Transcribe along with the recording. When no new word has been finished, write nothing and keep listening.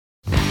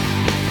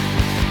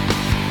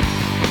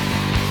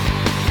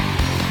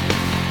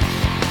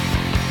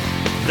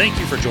Thank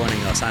you for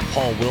joining us. I'm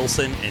Paul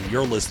Wilson, and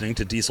you're listening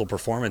to Diesel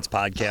Performance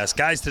Podcast.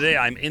 Guys, today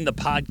I'm in the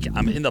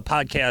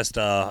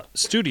podcast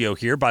studio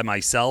here by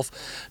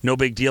myself. No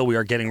big deal. We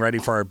are getting ready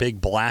for our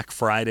big Black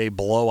Friday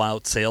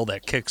blowout sale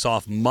that kicks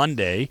off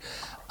Monday.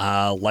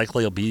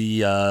 Likely it'll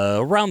be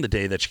around the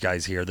day that you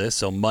guys hear this.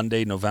 So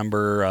Monday,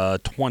 November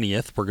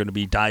 20th, we're going to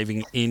be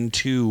diving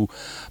into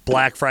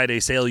Black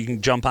Friday sale. You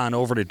can jump on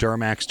over to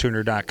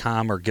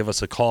DuramaxTuner.com or give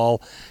us a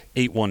call,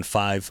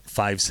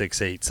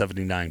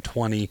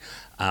 815-568-7920.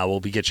 We'll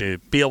be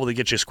able to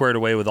get you squared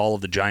away with all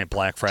of the giant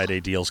Black Friday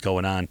deals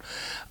going on.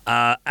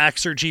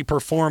 Exergy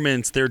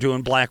Performance, they're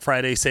doing Black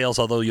Friday sales,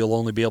 although you'll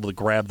only be able to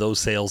grab those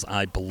sales,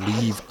 I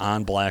believe,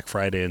 on Black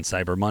Friday and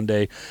Cyber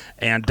Monday.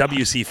 And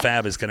WC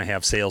Fab is going to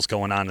have sales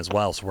going on as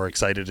well, so we're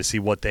excited to see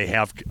what they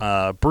have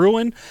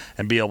brewing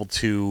and be able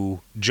to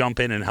jump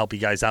in and help you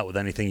guys out with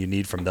anything you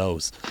need from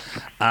those.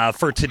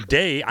 For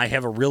today, I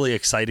have a really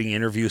exciting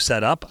interview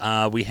set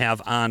up. We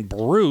have on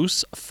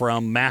Bruce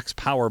from Max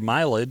Power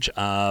Mileage.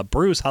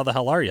 Bruce, how the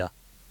hell are you?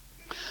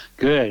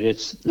 Good.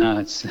 It's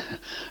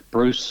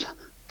Bruce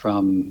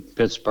from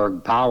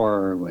Pittsburgh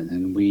Power,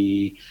 and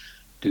we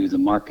do the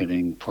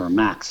marketing for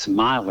Max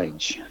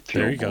Mileage.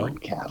 There you go.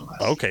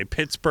 Catalyst. Okay,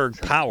 Pittsburgh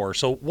Power.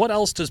 So, what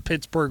else does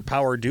Pittsburgh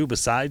Power do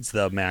besides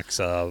the Max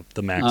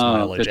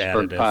Mileage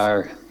Pittsburgh additive?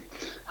 Power.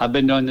 I've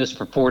been doing this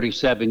for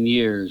 47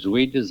 years.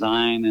 We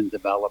design and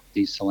develop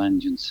diesel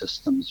engine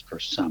systems for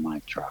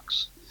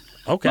semi-trucks.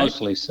 Okay.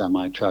 Mostly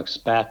semi-trucks.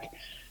 Back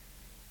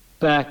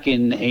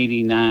in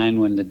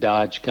 '89, when the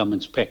Dodge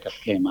Cummins pickup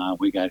came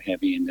out, we got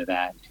heavy into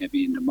that,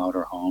 heavy into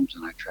motorhomes,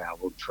 and I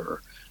traveled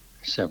for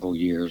several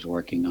years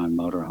working on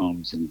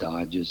motorhomes and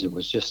Dodges. It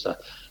was just a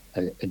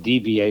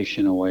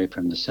deviation away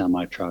from the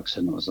semi-trucks,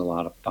 and it was a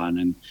lot of fun,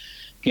 and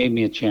gave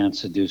me a chance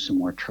to do some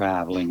more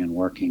traveling and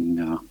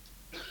working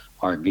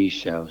RV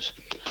shows.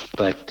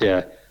 But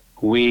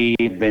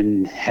we've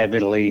been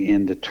heavily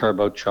into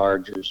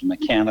turbochargers,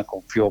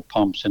 mechanical fuel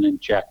pumps and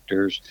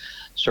injectors,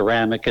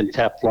 ceramic and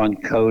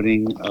Teflon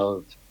coating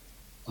of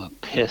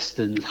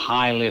pistons,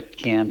 high lift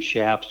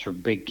camshafts for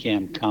big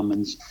cam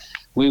Cummins.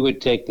 We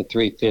would take the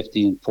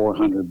 350 and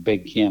 400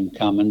 big cam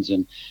Cummins,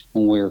 and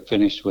when we were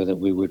finished with it,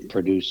 we would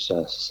produce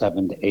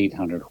 700 to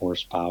 800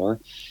 horsepower,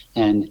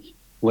 and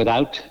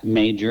without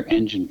major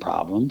engine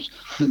problems.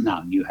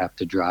 Now you have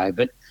to drive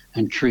it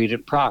and treat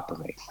it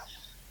properly.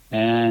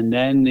 And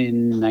then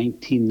in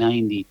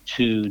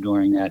 1992,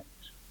 during that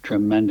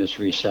tremendous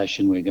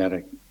recession, we got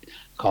a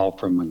call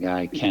from a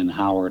guy, Ken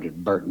Howard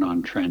at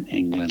Burton-on-Trent,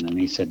 England, and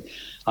he said,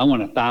 I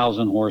want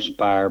 1,000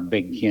 horsepower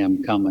big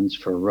cam Cummins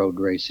for road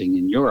racing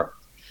in Europe.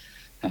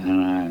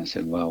 And I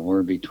said, well,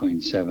 we're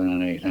between 700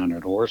 and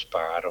 800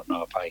 horsepower. I don't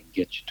know if I can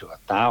get you to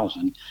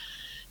 1,000.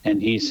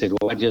 And he said,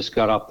 well, I just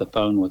got off the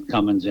phone with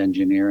Cummins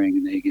Engineering,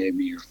 and they gave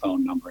me your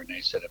phone number, and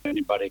they said, if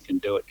anybody can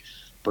do it,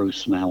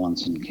 Bruce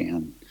Mallinson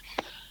can.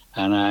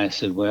 And I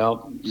said,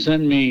 well,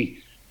 send me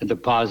a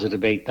deposit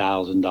of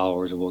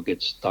 $8,000 and we'll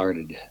get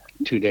started.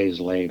 2 days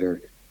later,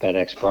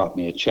 FedEx brought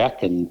me a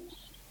check, and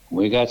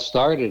we got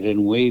started,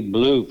 and we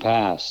blew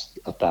past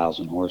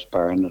 1,000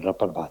 horsepower, ended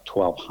up at about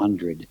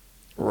 1,200.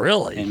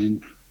 Really?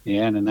 And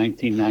in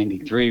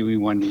 1993, we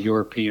won the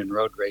European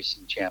Road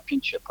Racing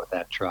Championship with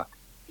that truck.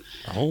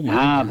 Oh, my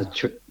God.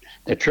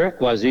 The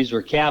trick was these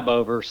were cab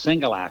over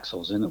single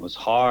axles, and it was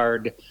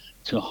hard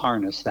to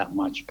harness that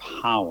much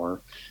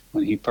power.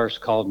 When he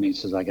first called me, he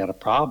says, I got a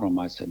problem.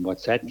 I said,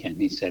 what's that, Ken?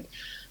 He said,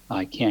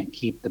 I can't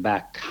keep the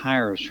back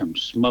tires from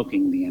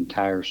smoking the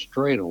entire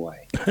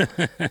straightaway.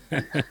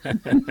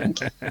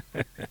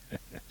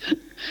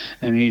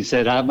 And he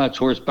said, how much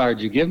horsepower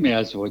did you give me?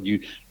 I said, well,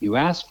 you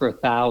asked for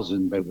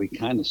 1,000, but we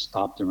kind of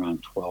stopped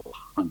around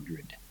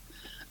 1,200.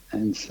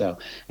 And so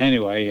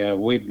anyway,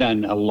 we've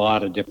done a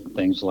lot of different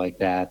things like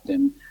that.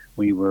 And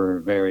we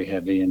were very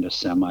heavy into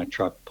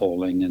semi-truck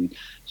pulling and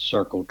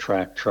circle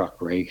track truck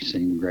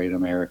racing, Great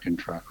American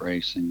Truck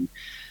Racing.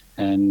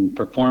 And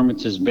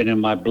performance has been in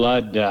my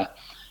blood.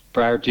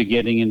 Prior to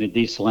getting into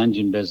diesel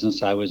engine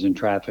business, I was in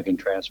traffic and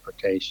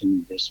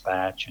transportation,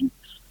 dispatch, and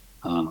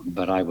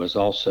but I was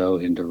also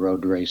into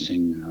road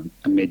racing,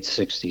 a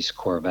mid-'60s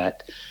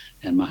Corvette,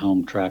 and my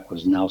home track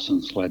was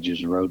Nelson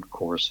Sledge's road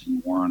course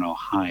in Warren,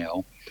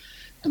 Ohio.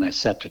 And I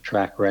set the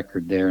track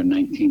record there in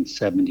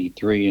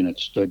 1973, and it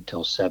stood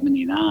till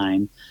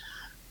 79.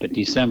 But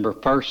December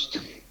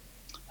 1st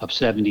of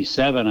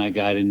 77, I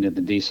got into the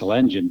diesel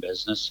engine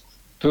business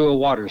through a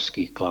water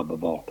ski club,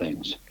 of all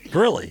things.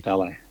 Really?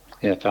 Fella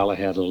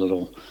had a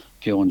little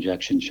fuel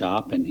injection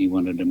shop, and he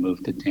wanted to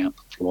move to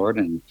Tampa, Florida,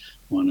 and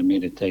wanted me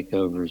to take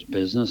over his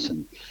business.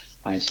 And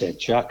I said,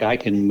 Chuck, I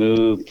can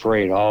move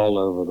freight all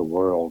over the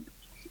world,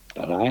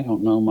 but I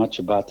don't know much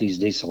about these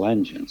diesel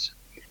engines.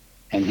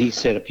 And he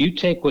said, if you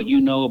take what you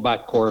know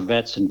about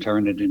Corvettes and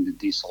turn it into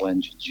diesel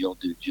engines, you'll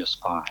do just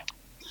fine.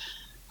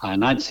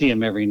 And I'd see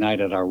him every night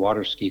at our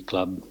water ski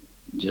club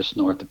just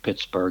north of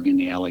Pittsburgh in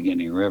the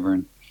Allegheny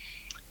River.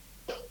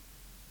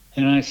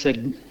 And I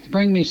said,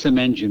 bring me some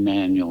engine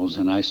manuals.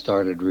 And I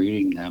started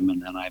reading them.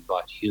 And then I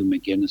bought Hugh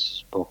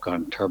McGinnis's book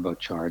on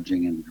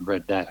turbocharging and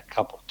read that a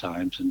couple of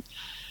times. And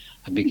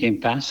I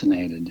became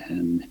fascinated,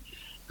 and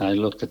I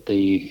looked at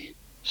the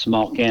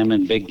small cam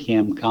and big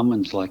cam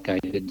Cummins like I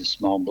did the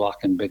small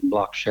block and big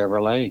block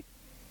Chevrolet.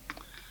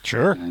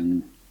 Sure.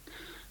 And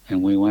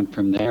we went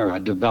from there. I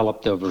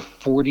developed over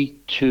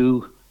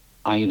 42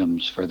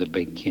 items for the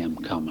big cam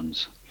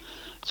Cummins.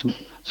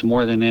 It's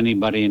more than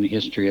anybody in the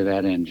history of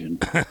that engine.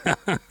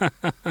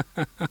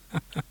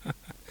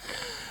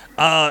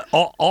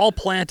 All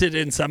planted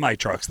in semi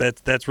trucks.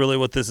 That's really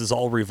what this is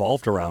all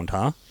revolved around,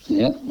 huh?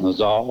 Yeah, it was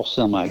all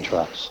semi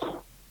trucks.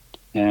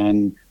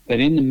 But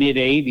in the mid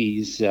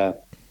 '80s,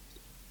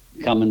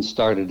 Cummins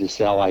started to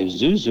sell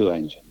Isuzu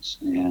engines,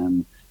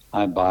 and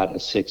I bought a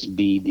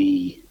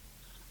 6BD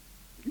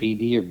or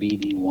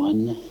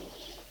BD1,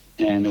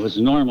 and it was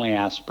normally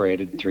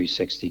aspirated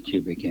 360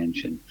 cubic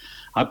engine.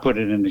 I put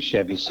it in the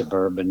Chevy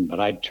Suburban, but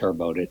I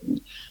turboed it,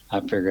 and I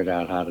figured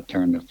out how to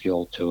turn the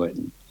fuel to it.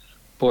 And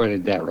boy,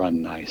 did that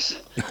run nice.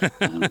 I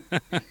don't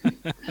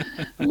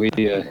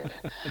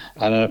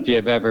know if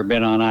you've ever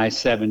been on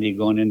I-70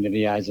 going into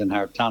the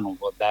Eisenhower Tunnel,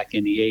 but back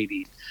in the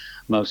 80s,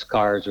 most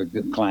cars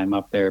would climb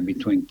up there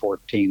between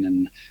 14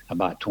 and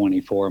about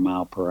 24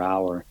 mile per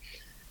hour.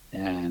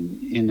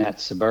 And in that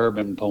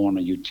Suburban, pulling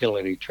a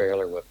utility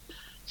trailer with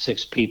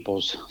 6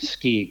 people's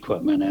ski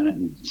equipment in it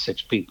and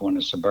 6 people in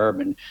a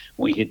Suburban,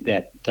 we hit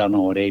that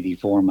tunnel at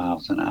 84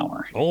 miles an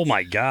hour. Oh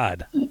my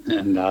God.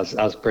 And I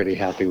was pretty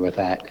happy with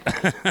that.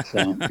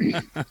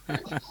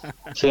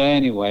 So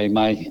anyway,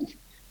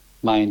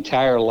 my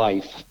entire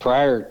life,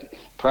 prior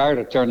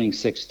to turning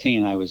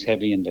 16, I was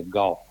heavy into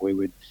golf. We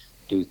would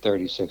do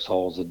 36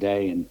 holes a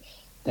day. And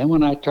then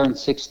when I turned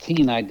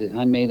 16, I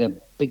made a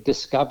big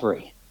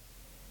discovery.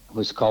 It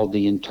was called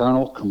the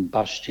internal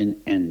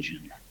combustion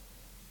engine.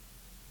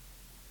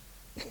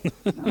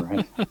 All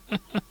right.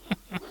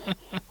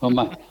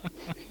 Well,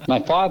 my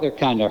father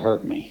kind of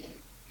hurt me.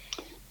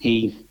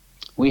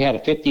 We had a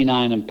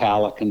 59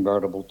 Impala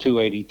convertible,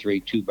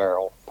 283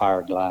 2-barrel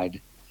Power Glide.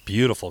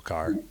 Beautiful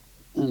car.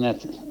 And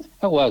it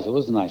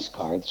was a nice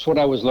car. That's what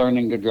I was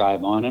learning to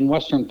drive on. In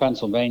Western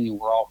Pennsylvania,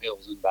 we're all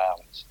hills and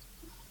valleys.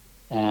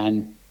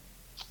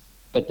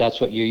 But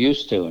that's what you're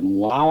used to. And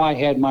while I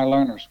had my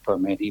learner's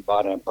permit, he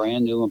bought a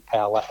brand new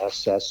Impala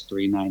SS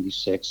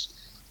 396,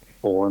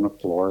 4 and a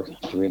floor,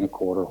 3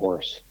 1/4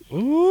 horse.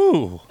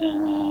 Ooh.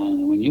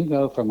 And when you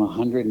go from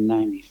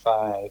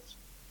 195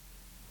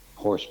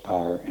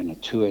 horsepower and a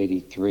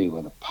 283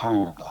 with a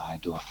Power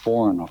Glide to a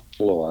 4 and a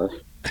floor,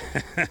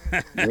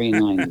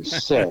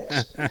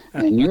 396,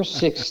 and you're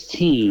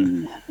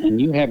 16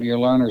 and you have your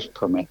learner's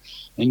permit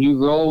and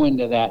you roll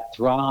into that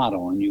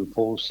throttle and you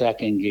pull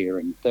second gear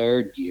and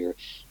third gear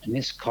and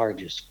this car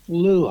just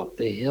flew up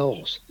the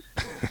hills.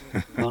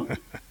 Well,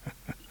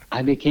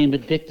 I became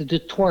addicted to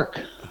torque.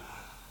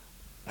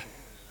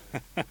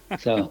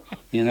 So,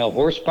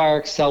 horsepower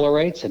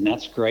accelerates and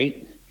that's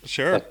great.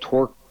 Sure. But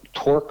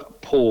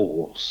torque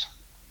pulls.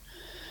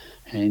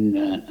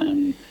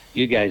 And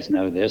you guys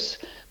know this.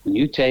 When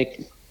you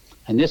take,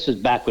 and this was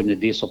back when the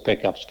diesel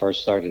pickups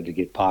first started to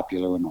get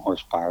popular when the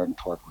horsepower and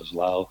torque was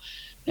low,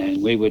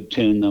 and we would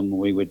tune them.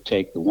 We would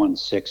take the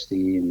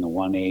 160 and the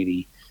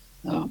 180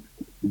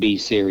 B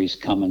series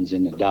Cummins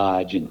in the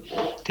Dodge and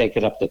take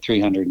it up to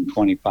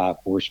 325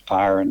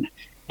 horsepower and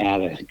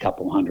add a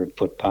couple 100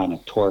 foot-pound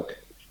of torque.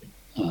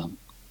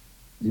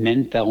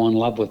 Men fell in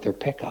love with their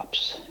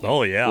pickups.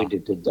 Oh yeah.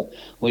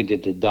 We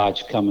did the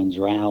Dodge Cummins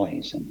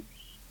rallies, and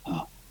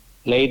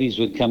ladies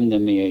would come to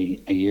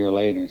me a year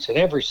later and said,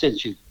 ever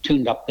since you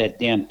tuned up that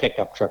damn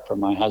pickup truck for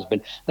my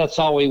husband, that's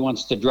all he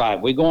wants to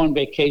drive. We go on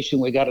vacation,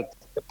 we got to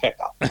take the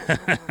pickup.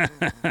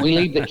 We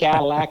leave the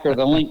Cadillac or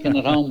the Lincoln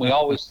at home, we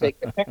always take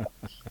the pickup.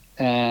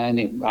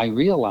 And I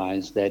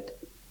realized that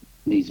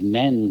these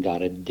men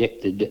got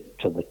addicted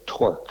to the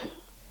torque.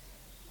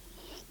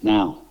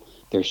 Now,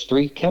 there's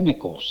 3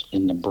 chemicals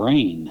in the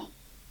brain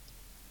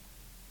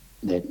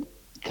that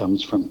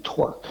comes from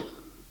torque.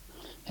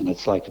 And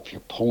it's like if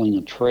you're pulling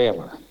a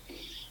trailer.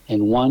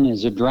 And one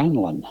is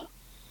adrenaline.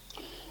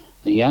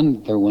 The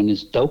other one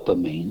is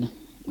dopamine,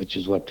 which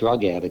is what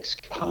drug addicts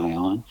get high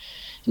on.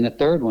 And the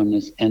third one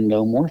is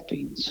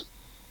endomorphines.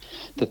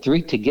 The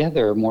 3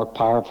 together are more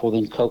powerful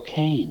than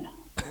cocaine.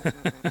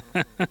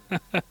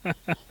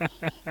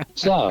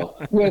 So,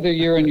 whether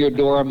you're in your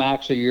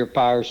Duramax or your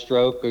Power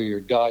Stroke or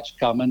your Dodge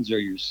Cummins or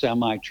your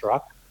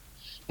semi-truck,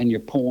 and you're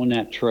pulling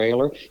that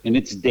trailer and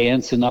it's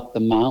dancing up the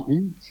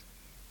mountains,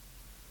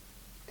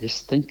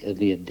 just think of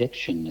the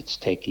addiction that's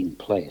taking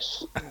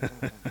place.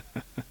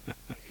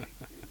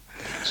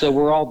 So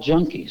we're all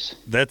junkies.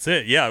 That's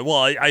it. Yeah. Well,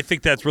 I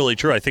think that's really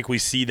true. I think we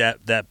see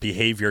that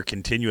behavior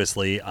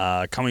continuously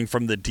coming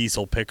from the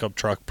diesel pickup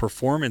truck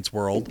performance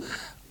world.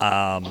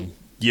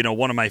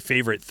 One of my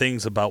favorite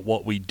things about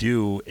what we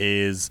do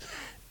is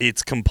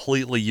it's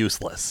completely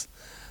useless.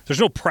 There's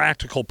no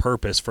practical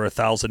purpose for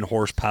 1,000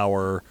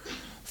 horsepower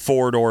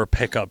 4-door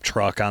pickup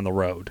truck on the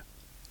road.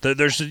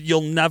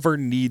 You'll never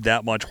need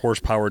that much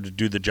horsepower to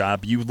do the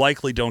job. You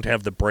likely don't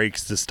have the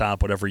brakes to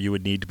stop whatever you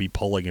would need to be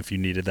pulling if you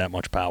needed that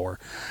much power.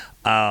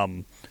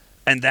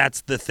 And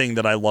that's the thing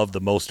that I love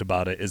the most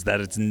about it, is that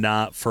it's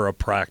not for a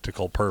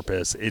practical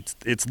purpose.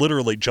 It's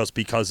literally just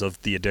because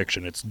of the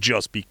addiction. It's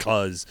just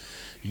because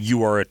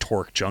you are a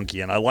torque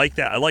junkie. And I like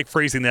that. I like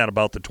phrasing that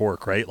about the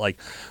torque, right? Like,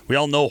 we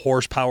all know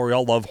horsepower. We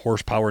all love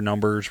horsepower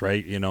numbers,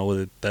 right? You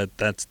know,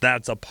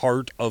 that's a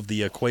part of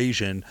the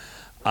equation.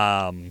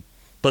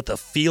 But the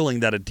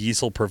feeling that a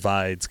diesel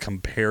provides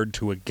compared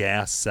to a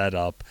gas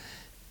setup,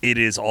 it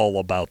is all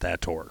about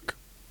that torque.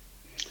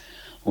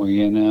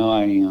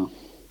 Well,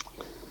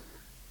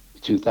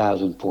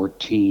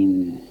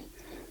 2014,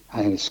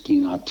 I had a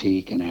ski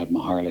nautique and I had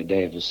my Harley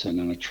Davidson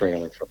and a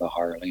trailer for the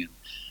Harley. And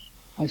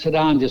I said,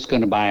 I'm just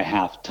going to buy a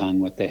half ton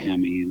with the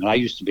Hemi. And I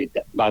used to be,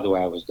 by the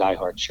way, I was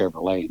diehard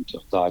Chevrolet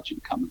until Dodge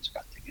and Cummins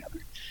got together.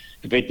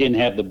 If it didn't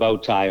have the bow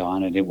tie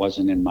on it, it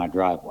wasn't in my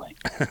driveway.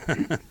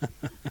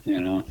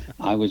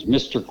 I was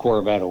Mr.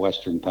 Corvette of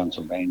Western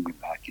Pennsylvania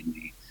back in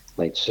the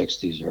late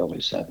 60s, early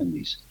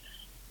 70s.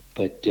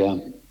 But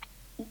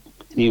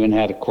even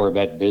had a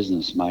Corvette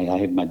business. I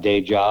had my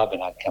day job,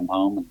 and I'd come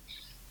home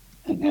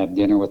and have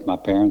dinner with my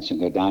parents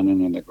and go down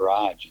in the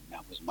garage, and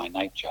that was my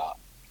night job.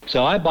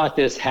 So I bought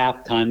this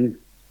half-ton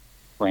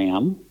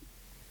Ram,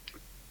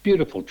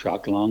 beautiful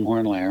truck,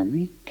 Longhorn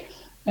Laramie,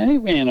 and it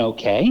ran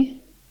okay.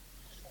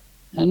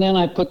 And then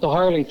I put the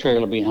Harley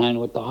trailer behind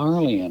with the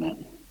Harley in it.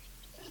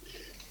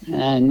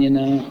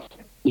 And,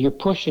 you're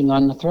pushing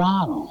on the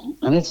throttle,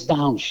 and it's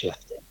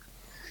downshifting.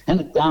 And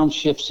it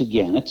downshifts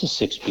again. It's a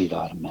 6-speed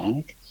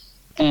automatic.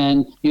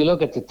 And you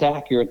look at the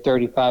tach, you're at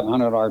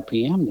 3,500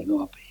 RPM to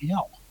go up a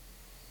hill.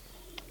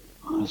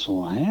 I said,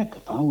 well, heck,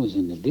 if I was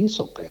in the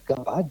diesel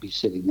pickup, I'd be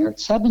sitting there at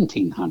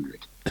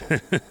 1,700.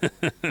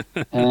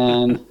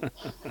 And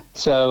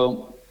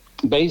so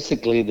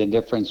basically the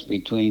difference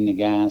between the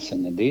gas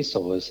and the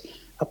diesel is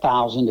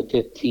 1,000 to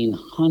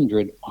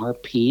 1,500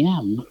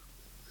 RPM.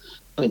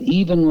 But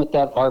even with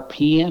that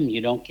RPM, you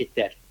don't get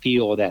that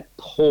feel, that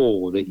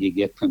pull that you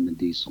get from the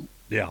diesel.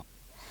 Yeah.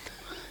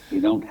 You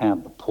don't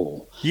have the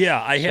pull.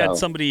 Yeah, I had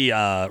somebody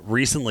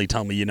recently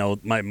tell me,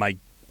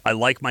 I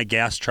like my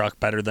gas truck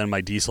better than my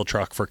diesel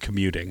truck for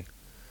commuting,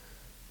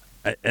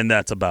 and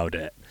that's about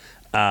it.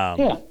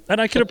 And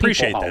I can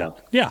appreciate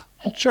that. Yeah,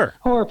 sure.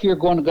 Or if you're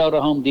going to go to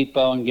Home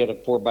Depot and get a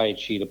 4x8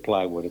 sheet of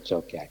plywood, it's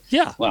okay.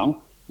 Yeah.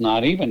 Well,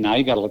 not even now.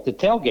 You got to let the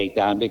tailgate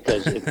down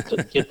because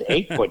to get the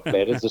 8-foot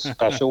bed is a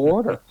special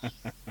order.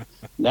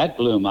 That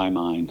blew my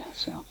mind.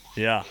 So.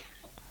 Yeah.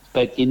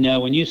 But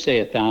when you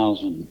say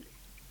 1,000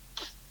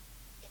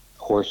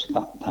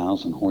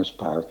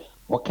 horsepower,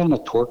 what kind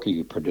of torque are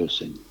you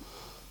producing?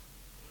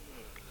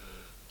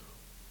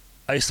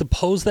 I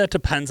suppose that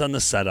depends on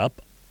the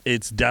setup.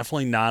 It's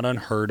definitely not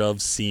unheard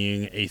of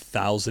seeing a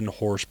 1,000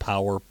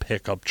 horsepower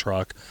pickup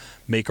truck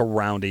make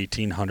around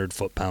 1,800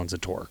 foot-pounds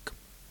of torque.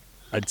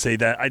 I'd say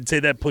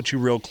that puts you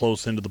real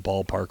close into the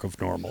ballpark of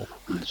normal.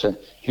 So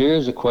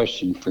here's a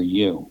question for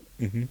you.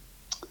 Mm-hmm.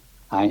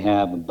 I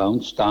have a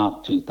bone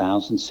stock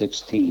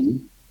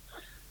 2016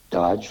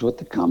 Dodge with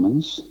the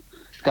Cummins.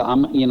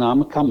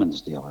 I'm a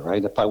Cummins dealer,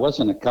 right? If I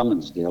wasn't a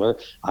Cummins dealer,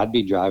 I'd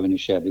be driving a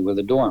Chevy with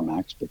a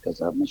Duramax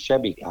because I'm a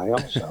Chevy guy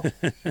also.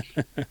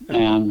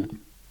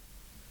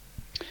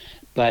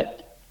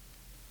 But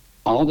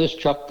all this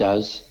truck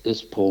does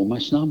is pull my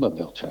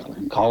snowmobile trailer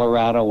in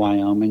Colorado,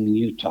 Wyoming, and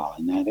Utah,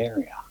 in that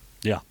area.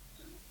 Yeah.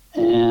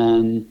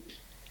 And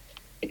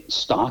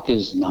stock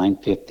is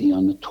 950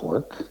 on the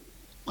torque.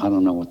 I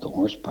don't know what the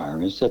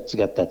horsepower is. It's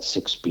got that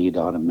 6-speed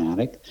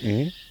automatic.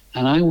 Mm-hmm.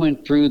 And I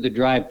went through the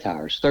drive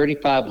tires,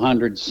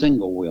 3,500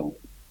 single wheel.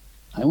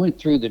 I went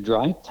through the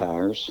drive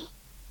tires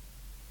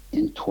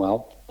in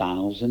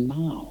 12,000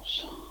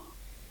 miles.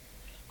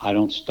 I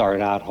don't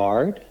start out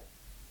hard,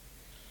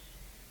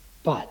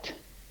 but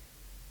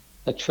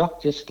the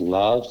truck just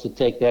loves to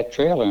take that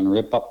trailer and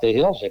rip up the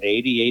hills at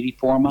 80,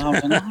 84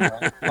 miles an hour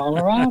in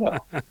Colorado.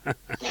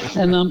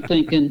 And I'm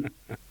thinking,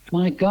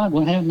 my God,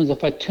 what happens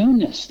if I tune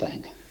this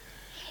thing?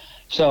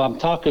 So I'm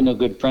talking to a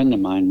good friend of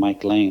mine,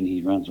 Mike Lane.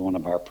 He runs one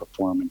of our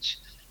performance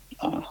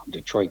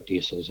Detroit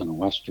diesels and a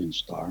Western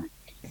Star.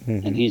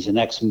 Mm-hmm. And he's an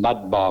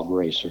ex-mud bog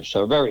racer,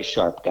 so a very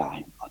sharp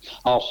guy.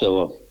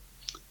 Also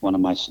one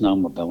of my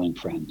snowmobiling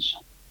friends.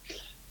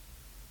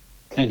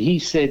 And he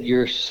said,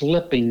 you're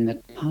slipping the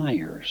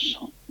tires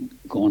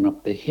going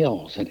up the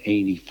hills at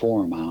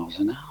 84 miles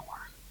an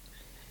hour.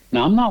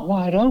 Now, I'm not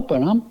wide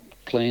open. I'm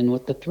playing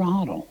with the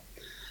throttle.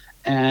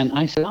 And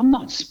I said, I'm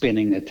not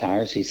spinning the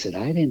tires. He said,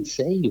 I didn't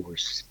say you were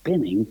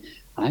spinning.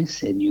 I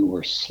said you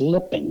were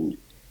slipping.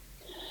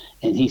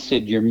 And he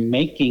said, you're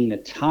making the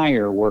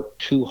tire work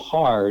too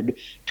hard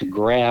to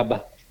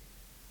grab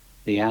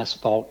the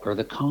asphalt or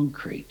the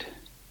concrete.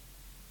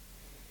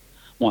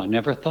 Well, I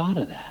never thought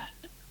of that.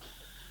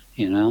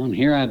 And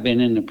here I've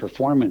been in the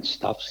performance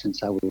stuff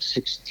since I was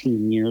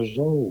 16 years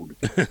old.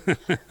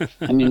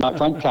 I mean, my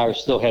front tire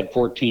still had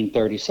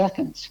 14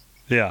 seconds.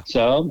 Yeah.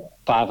 So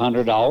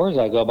 $500,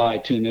 I go buy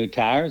 2 new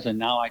tires, and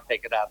now I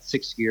take it out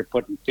 6th gear,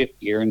 put in 5th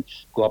gear, and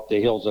go up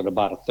the hills at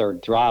about a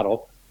 3rd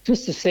throttle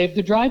just to save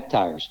the drive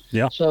tires.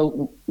 Yeah.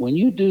 So when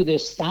you do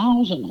this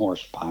 1,000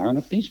 horsepower, and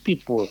if these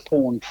people were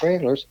pulling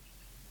trailers,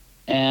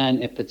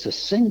 And if it's a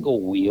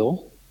single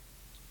wheel,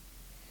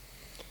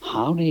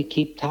 how do you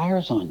keep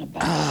tires on the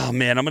back? Oh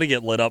man, I'm gonna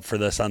get lit up for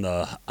this on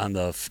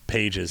the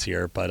pages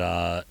here,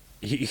 but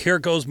here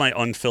goes my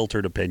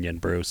unfiltered opinion,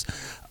 Bruce.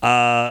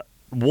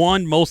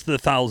 One, most of the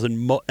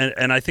 1,000,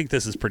 and I think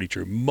this is pretty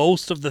true.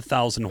 Most of the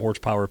 1,000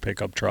 horsepower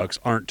pickup trucks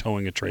aren't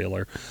towing a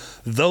trailer.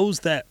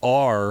 Those that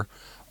are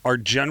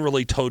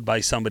generally towed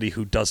by somebody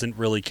who doesn't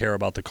really care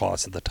about the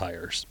cost of the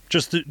tires.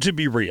 Just to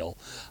be real.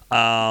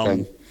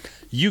 Okay.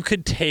 You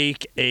could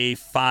take a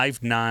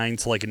 5.9,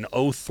 so like an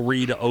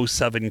 03 to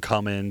 07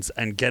 Cummins,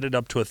 and get it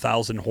up to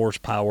 1,000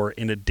 horsepower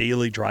in a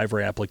daily driver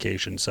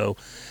application. So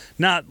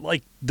not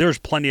like there's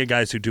plenty of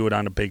guys who do it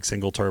on a big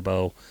single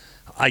turbo.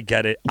 I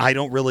get it. I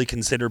don't really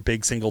consider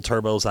big single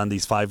turbos on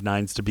these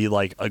 5.9s to be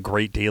like a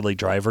great daily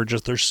driver.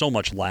 Just there's so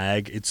much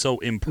lag. It's so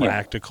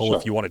impractical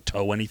if you want to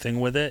tow anything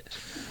with it.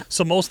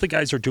 So most of the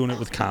guys are doing it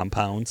with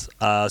compounds.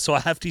 So a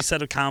hefty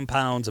set of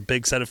compounds, a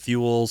big set of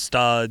fuel,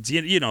 studs,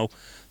 you know,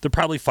 they're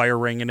probably fire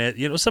ringing it,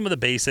 you know, some of the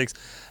basics.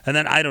 And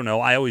then, I don't know,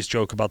 I always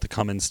joke about the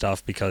Cummins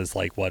stuff because,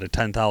 like, what, a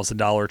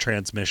 $10,000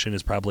 transmission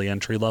is probably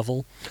entry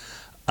level.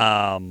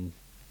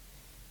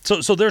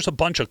 So there's a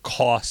bunch of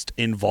cost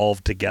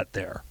involved to get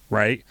there,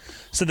 right?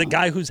 So the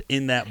guy who's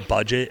in that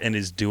budget and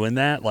is doing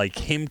that, like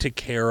him to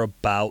care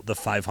about the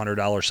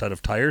 $500 set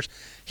of tires,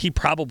 he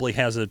probably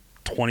has a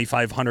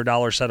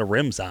 $2,500 set of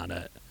rims on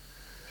it.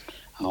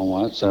 Oh,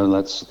 well, so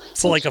let's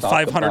like a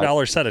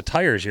 $500 set of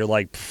tires, you're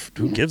like,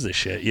 who gives a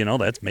shit? You know,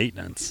 that's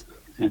maintenance.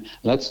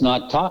 Let's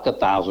not talk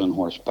 1,000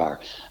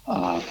 horsepower.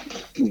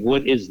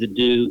 What is the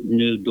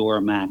new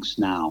Duramax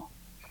now?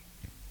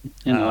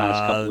 In the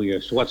last couple of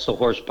years, so what's the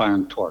horsepower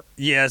and torque?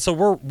 Yeah, so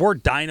we're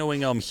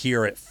dynoing them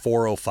here at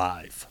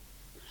 405.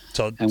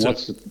 So and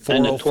what's the 405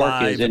 and the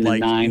torque is in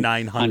like the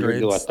 900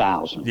 to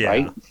 1,000,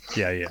 right?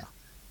 Yeah.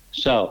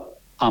 So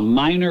a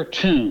minor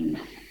tune,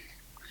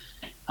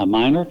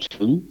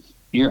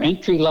 your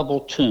entry level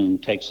tune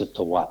takes it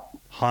to what?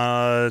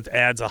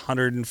 Adds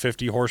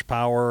 150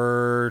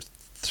 horsepower,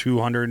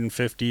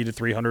 250 to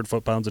 300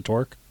 foot-pounds of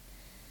torque.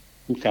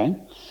 Okay,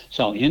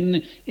 so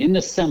in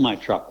the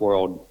semi-truck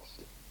world,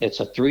 it's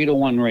a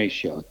 3-to-1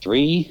 ratio,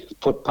 3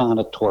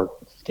 foot-pound of torque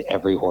to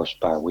every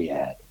horsepower we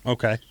add.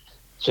 Okay.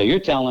 So you're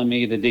telling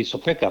me the diesel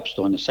pickup's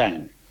doing the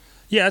same?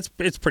 Yeah,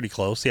 it's pretty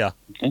close, yeah.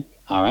 Okay,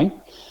 all right.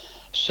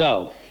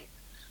 So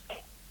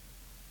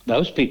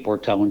those people are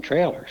towing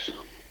trailers,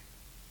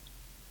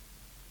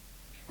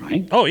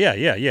 right? Oh,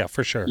 yeah,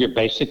 for sure. Your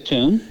basic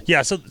tune?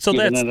 Yeah, so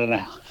that's...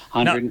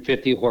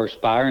 150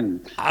 horsepower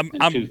and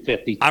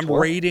 250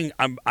 torque.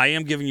 I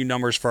am giving you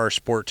numbers for our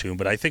sport tune,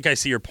 but I think I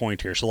see your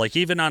point here. So like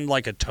even on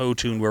like a tow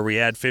tune where we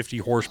add 50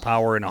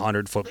 horsepower and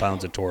 100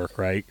 foot-pounds of torque,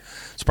 right?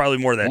 It's probably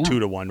more than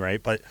 2-to-1,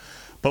 right? But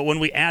when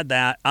we add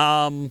that,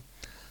 how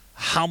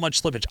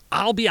much slippage?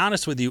 I'll be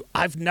honest with you,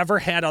 I've never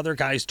had other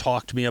guys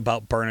talk to me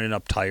about burning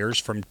up tires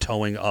from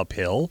towing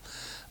uphill.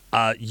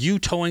 You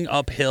towing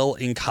uphill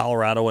in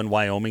Colorado and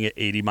Wyoming at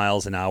 80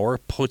 miles an hour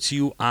puts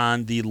you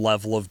on the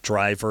level of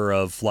driver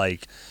of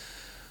like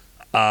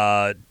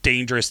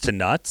dangerous to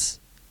nuts.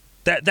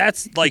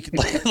 That's like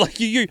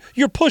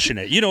you're pushing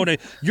it. You know what I mean?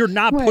 You're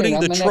not putting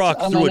the truck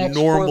through a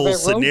normal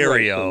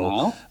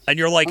scenario, and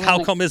you're like,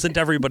 how come isn't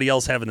everybody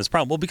else having this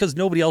problem? Well, because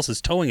nobody else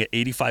is towing at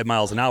 85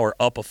 miles an hour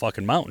up a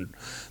fucking mountain.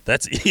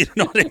 That's, you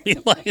know what I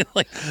mean?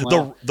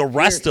 Well, the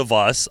rest of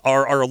us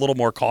are a little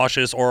more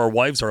cautious, or our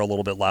wives are a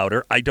little bit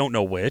louder. I don't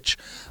know which.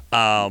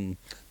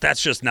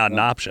 That's just not an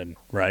option,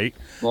 right?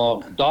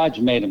 Well, Dodge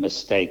made a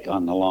mistake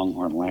on the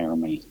Longhorn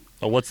Laramie.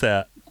 Oh, what's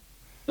that?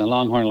 The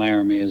Longhorn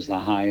Laramie is the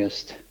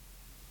highest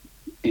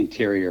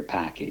interior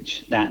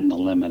package, that and the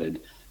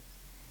Limited.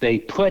 They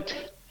put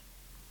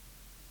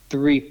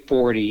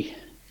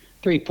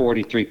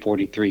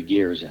 343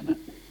 gears in it.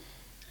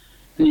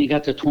 Then you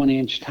got the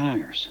 20-inch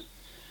tires.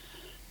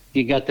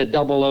 You got the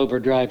double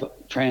overdrive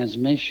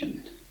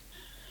transmission.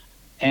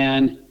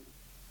 And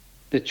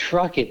the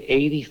truck at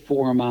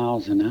 84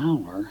 miles an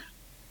hour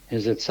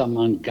is at some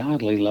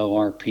ungodly low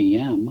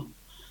RPM,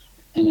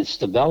 and it's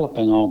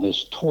developing all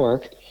this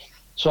torque.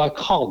 So I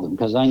called them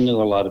because I knew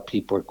a lot of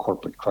people at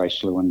corporate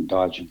Chrysler when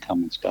Dodge and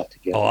Cummins got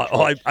together.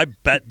 I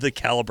bet the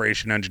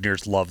calibration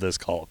engineers love this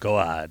call. Go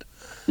ahead.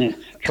 Yeah.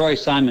 Troy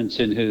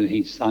Simonson, who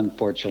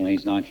unfortunately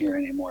he's not here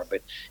anymore,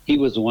 but he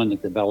was the one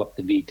that developed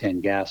the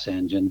V10 gas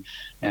engine,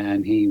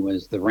 and he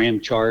was the Ram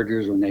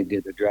Chargers when they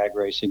did the drag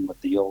racing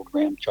with the old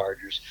Ram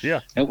Chargers.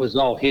 Yeah, it was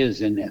all his,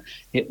 and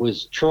it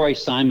was Troy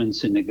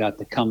Simonson that got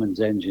the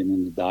Cummins engine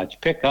in the Dodge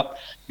pickup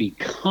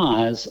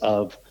because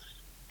of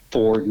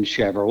Ford and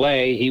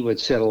Chevrolet. He would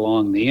sit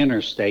along the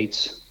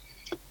interstates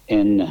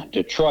in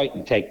Detroit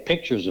and take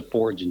pictures of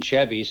Fords and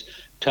Chevys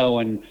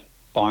towing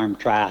farm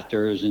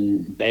tractors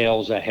and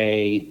bales of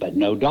hay, but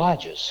no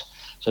Dodges.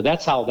 So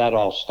that's how that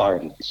all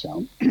started.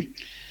 So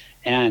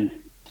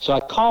I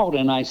called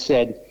and I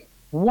said,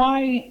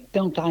 why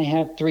don't I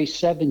have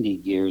 370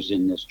 gears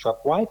in this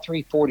truck? Why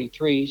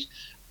 343s?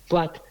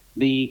 But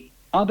the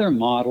other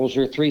models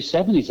are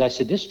 370s. I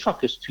said, this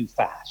truck is too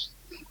fast.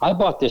 I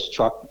bought this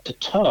truck to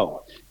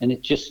tow, and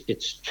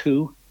it's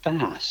too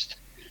fast.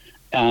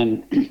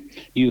 And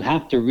you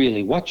have to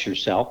really watch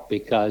yourself,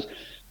 because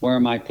where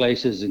my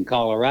place is in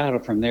Colorado,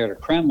 from there to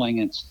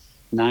Kremling, it's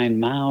 9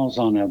 miles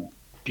on a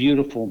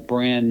beautiful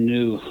brand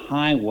new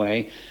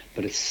highway,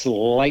 but it's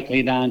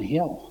slightly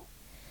downhill.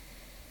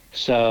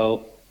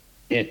 So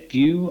if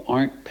you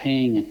aren't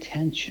paying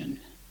attention,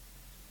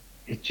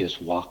 it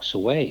just walks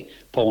away,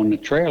 pulling a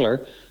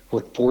trailer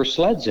with 4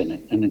 sleds in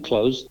it, an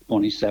enclosed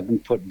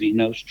 27-foot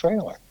V-nose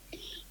trailer.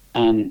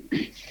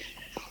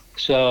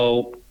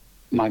 So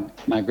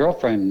my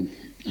girlfriend,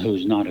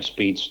 who's not a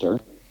speedster,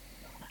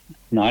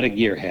 not a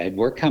gearhead,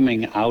 we're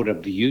coming out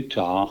of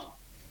Utah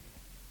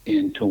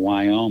into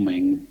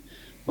Wyoming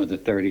with a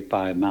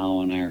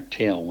 35-mile-an-hour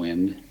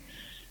tailwind.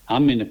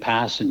 I'm in the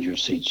passenger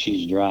seat.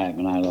 She's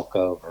driving. I look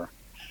over.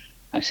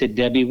 I said,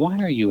 Debbie, why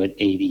are you at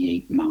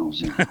 88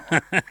 miles an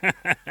hour?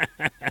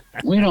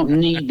 We don't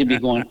need to be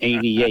going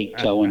 88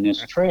 towing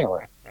this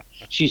trailer.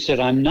 She said,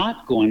 I'm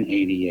not going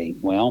 88.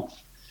 Well,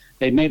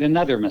 they made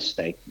another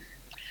mistake.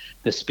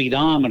 The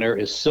speedometer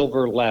is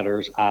silver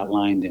letters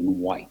outlined in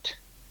white.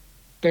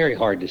 Very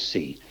hard to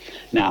see.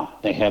 Now,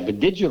 they have a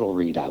digital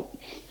readout,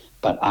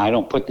 but I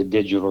don't put the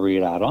digital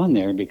readout on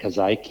there because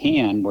I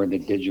can, where the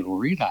digital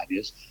readout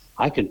is,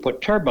 I can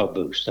put turbo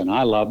boost, and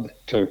I love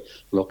to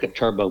look at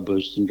turbo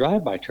boost and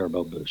drive by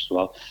turbo boost.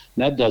 Well,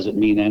 that doesn't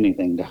mean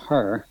anything to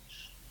her.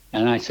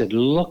 And I said,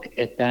 look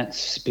at that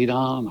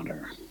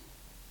speedometer.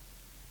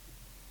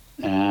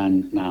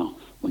 And now,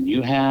 when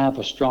you have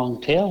a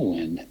strong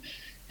tailwind,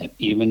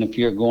 even if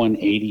you're going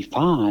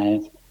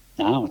 85,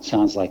 now it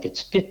sounds like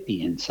it's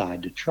 50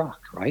 inside the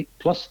truck, right?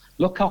 Plus,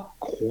 look how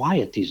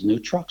quiet these new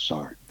trucks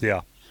are.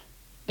 Yeah.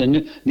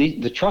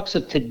 The trucks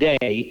of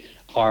today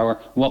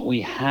are what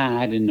we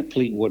had in the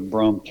Fleetwood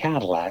Brougham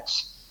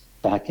Cadillacs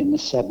back in the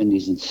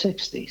 70s and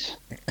 60s.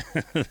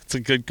 It's a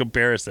good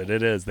comparison.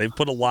 It is. They've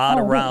put a lot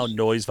around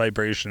noise,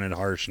 vibration, and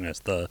harshness.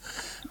 The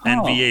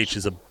NVH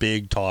is a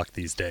big talk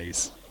these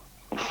days.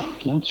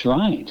 That's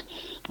right.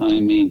 I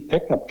mean,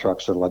 pickup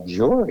trucks are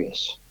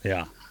luxurious.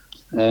 Yeah.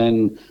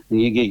 And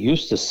you get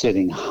used to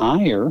sitting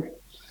higher.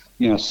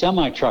 You know,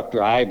 semi-truck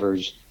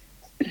drivers,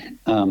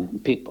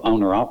 people,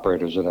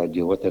 owner-operators that I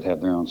deal with that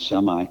have their own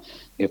semi,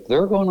 if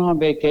they're going on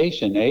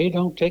vacation, they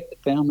don't take the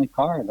family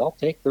car. They'll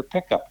take their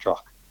pickup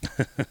truck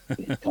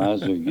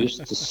because they're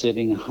used to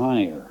sitting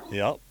higher.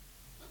 Yep.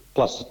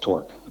 Plus the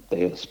torque.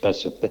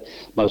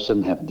 Most of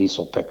them have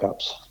diesel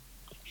pickups.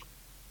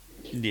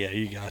 Yeah,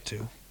 you got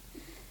to.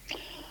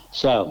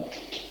 So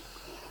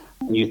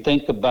when you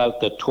think about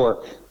the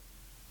torque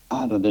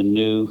out of the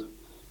new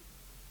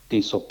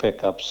diesel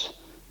pickups,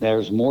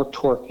 there's more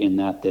torque in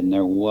that than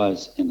there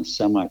was in a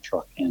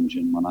semi-truck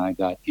engine when I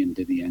got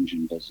into the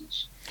engine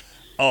business.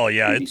 Oh,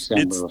 yeah.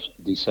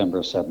 December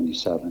of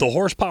 77. The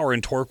horsepower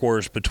and torque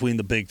wars between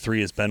the big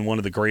three has been one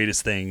of the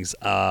greatest things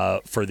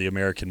for the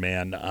American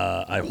man.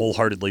 I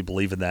wholeheartedly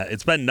believe in that.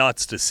 It's been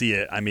nuts to see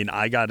it. I mean,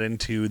 I got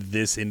into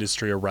this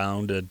industry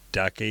around a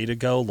decade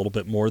ago, a little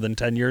bit more than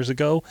 10 years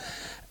ago.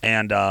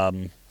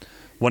 And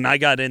when I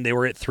got in, they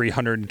were at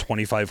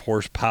 325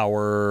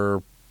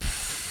 horsepower,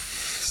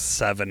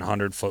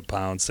 700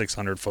 foot-pounds,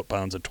 600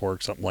 foot-pounds of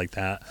torque, something like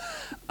that.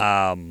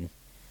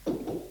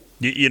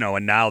 You know,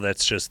 and now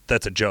that's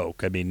a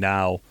joke. I mean,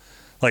 now,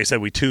 like I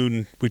said, we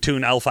tune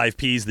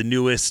L5Ps. The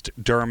newest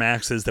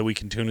Duramaxes that we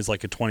can tune is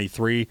like a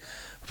 23.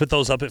 Put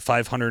those up at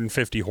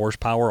 550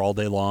 horsepower all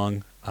day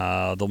long.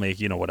 They'll make,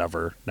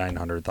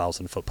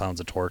 900,000 foot-pounds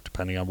of torque,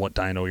 depending on what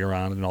dyno you're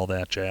on and all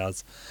that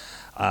jazz.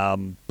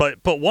 But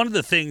one of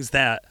the things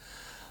that,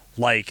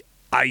 like,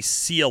 I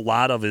see a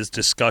lot of is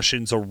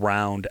discussions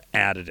around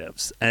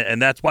additives.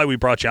 And that's why we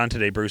brought you on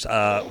today, Bruce.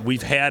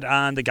 We've had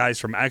on the guys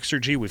from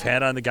Exergy. We've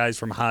had on the guys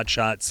from Hot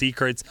Shot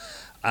Secrets.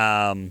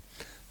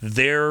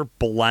 Their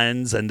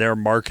blends and their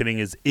marketing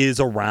is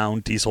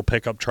around diesel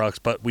pickup trucks,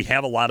 but we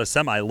have a lot of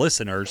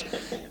semi-listeners,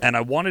 and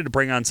I wanted to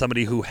bring on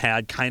somebody who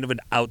had kind of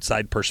an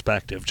outside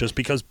perspective, just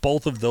because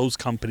both of those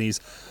companies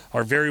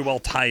are very well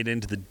tied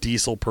into the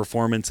diesel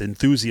performance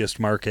enthusiast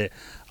market.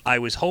 I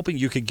was hoping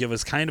you could give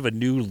us kind of a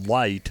new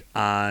light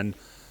on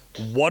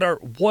what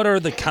are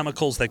the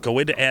chemicals that go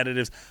into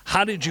additives.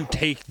 How did you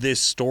take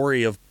this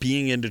story of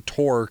being into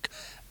torque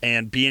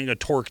and being a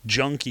torque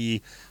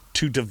junkie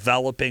to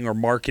developing or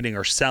marketing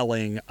or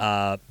selling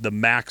the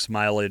max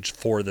mileage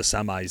for the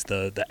semis,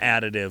 the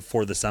additive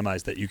for the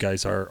semis that you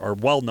guys are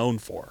well known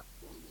for?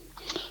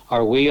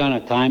 Are we on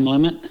a time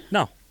limit?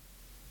 No.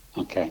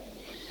 Okay.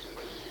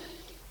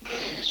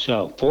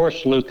 So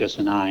Forrest Lucas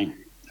and I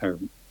are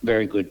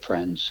very good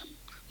friends.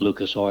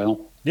 Lucas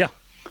Oil. Yeah.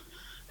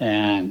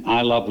 And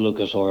I love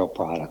Lucas Oil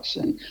products.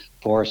 And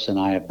Forrest and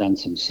I have done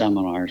some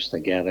seminars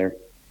together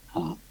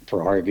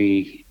for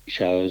RV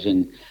shows.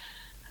 And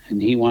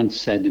he once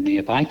said to me,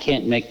 if I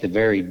can't make the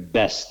very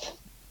best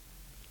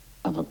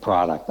of a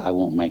product, I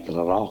won't make it at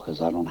all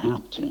because I don't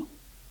have to.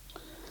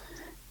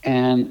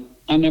 And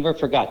I never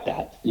forgot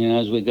that.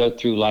 As we go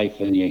through life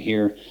and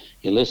you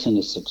listen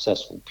to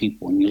successful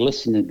people and you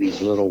listen to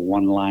these little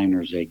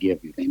one-liners they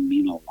give you, they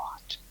mean a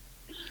lot.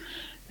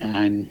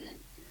 And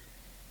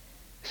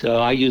So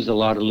I use a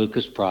lot of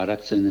Lucas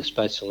products, and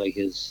especially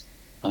his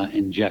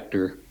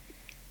injector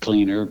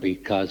cleaner,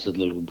 because of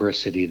the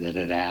lubricity that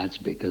it adds.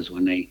 Because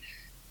when they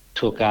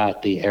took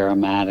out the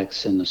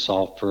aromatics and the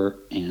sulfur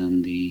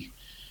and the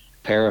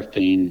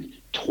paraffin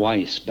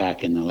twice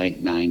back in the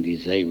late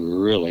 90s, they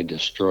really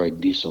destroyed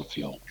diesel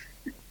fuel.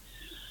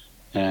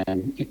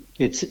 And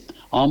it's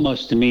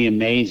almost, to me,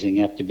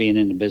 amazing, after being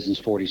in the business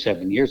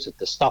 47 years, that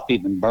the stuff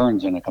even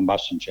burns in a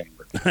combustion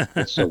chamber.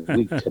 It's so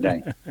weak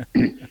today.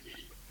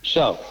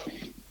 So,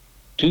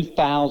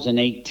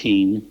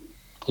 2018,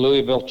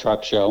 Louisville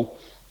Truck Show,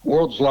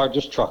 world's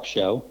largest truck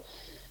show.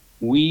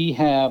 We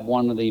have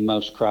one of the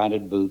most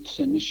crowded booths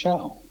in the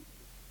show.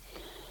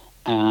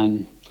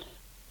 And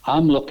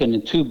I'm looking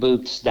at 2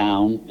 booths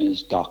down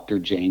is Dr.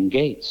 Jane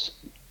Gates.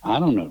 I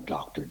don't know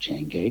Dr.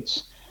 Jane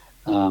Gates.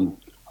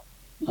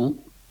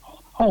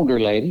 Older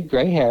lady,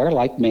 gray hair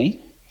like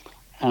me,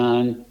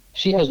 and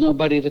she has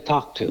nobody to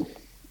talk to.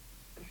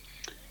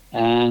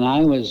 And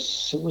it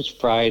was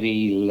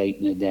Friday late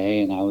in the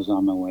day, and I was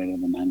on my way to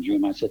the men's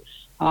room. I said,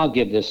 I'll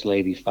give this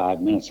lady 5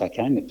 minutes. I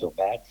kind of feel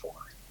bad for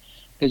her.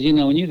 Because,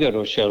 when you go to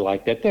a show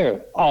like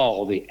that,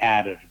 all the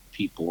added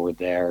people were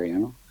there,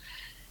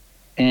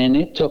 And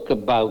it took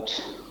about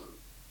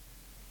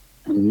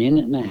a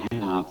minute and a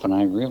half, and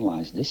I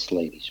realized this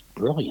lady's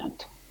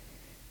brilliant.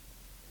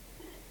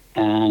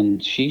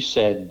 And she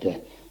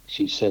said,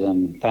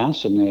 I'm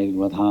fascinated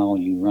with how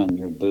you run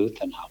your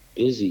booth and how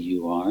busy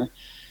you are.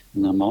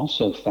 And I'm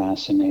also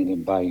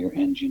fascinated by your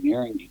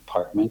engineering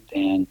department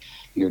and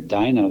your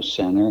dyno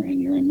center and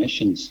your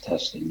emissions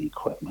testing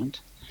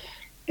equipment.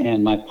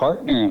 And my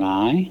partner and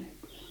I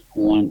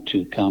want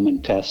to come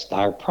and test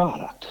our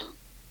product.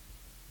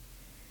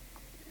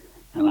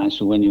 And I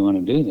said, when do you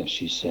want to do this?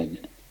 She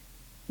said,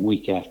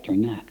 week after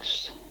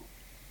next.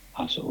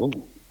 I said, oh,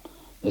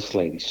 this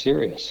lady's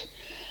serious.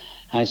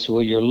 I said,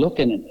 well, you're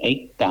looking at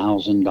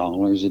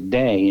 $8,000 a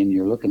day, and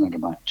you're looking at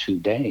about 2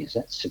 days.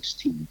 That's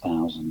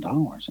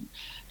 $16,000. And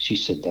she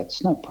said,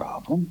 that's no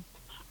problem.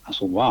 I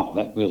said, wow,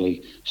 that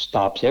really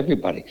stops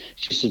everybody.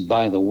 She said,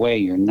 by the way,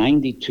 you're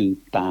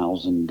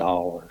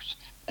 $92,000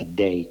 a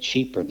day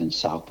cheaper than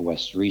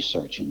Southwest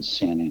Research in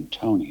San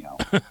Antonio.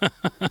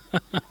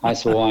 I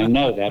said, well, I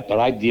know that,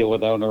 but I deal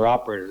with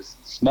owner-operators,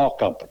 small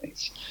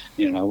companies.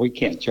 We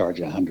can't charge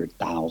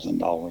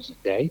 $100,000 a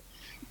day.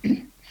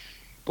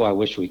 Boy, I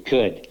wish we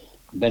could.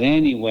 But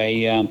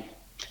anyway,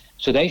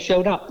 so they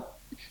showed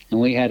up, and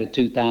we had a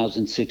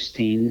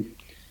 2016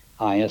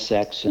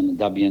 ISX and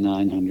a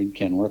W900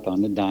 Kenworth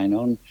on the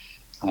dyno. And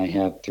I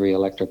have 3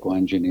 electrical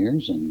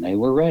engineers, and they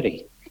were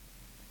ready.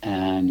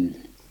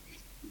 And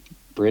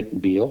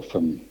Britt Beal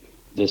from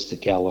Vista,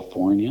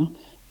 California,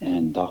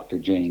 and Dr.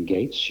 Jane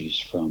Gates, she's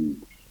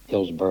from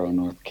Hillsborough,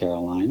 North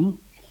Carolina.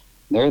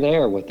 They're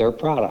there with their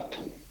product.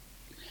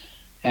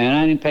 And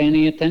I didn't pay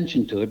any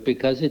attention to it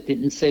because it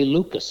didn't say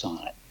Lucas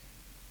on it.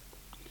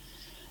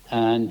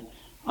 And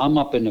I'm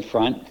up in the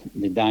front.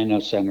 The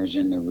dyno center's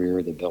in the rear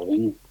of the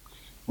building.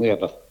 We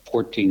have a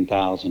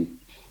 14,000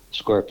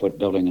 square foot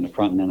building in the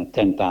front, and then a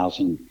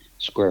 10,000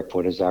 square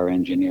foot is our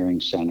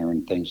engineering center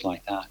and things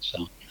like that.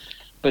 So,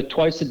 but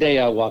twice a day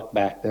I walk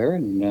back there,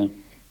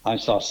 and I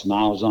saw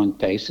smiles on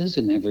faces,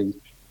 and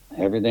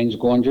everything's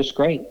going just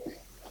great.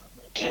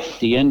 At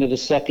the end of the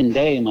second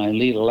day, my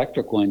lead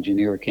electrical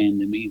engineer came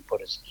to me and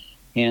put his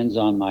hands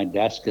on my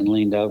desk and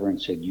leaned over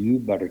and said, you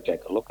better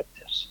take a look at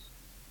this.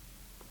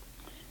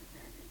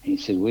 He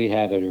said, we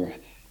had a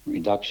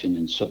reduction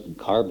in soot and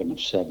carbon of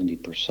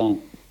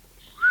 70%.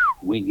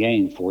 We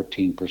gained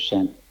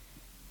 14%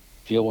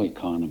 fuel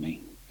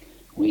economy.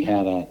 We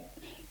had a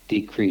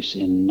decrease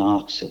in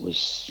NOx. It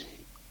was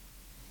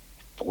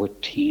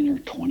 14 or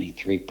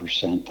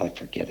 23%. I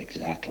forget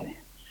exactly.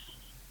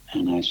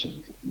 And I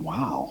said,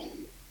 wow.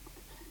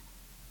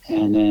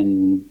 And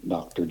then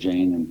Dr.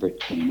 Jane and Britt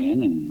came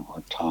in and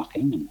were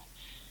talking, and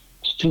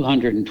it's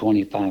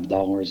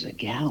 $225 a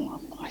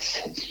gallon. I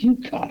said, you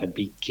gotta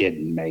be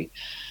kidding me.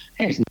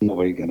 There's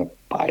nobody gonna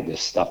buy this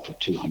stuff for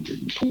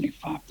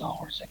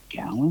 $225 a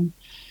gallon.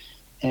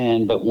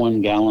 But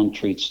 1 gallon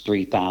treats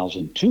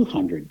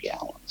 3,200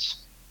 gallons.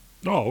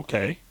 Oh,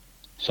 okay.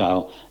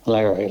 So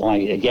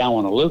like a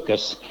gallon of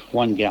Lucas,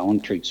 1 gallon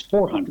treats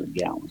 400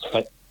 gallons,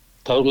 but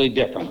totally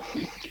different.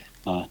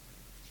 The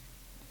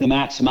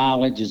max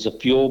mileage is a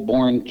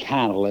fuel-borne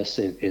catalyst.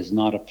 It is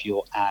not a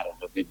fuel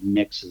additive. It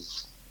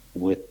mixes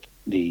with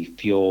the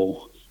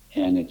fuel,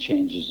 and it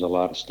changes a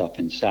lot of stuff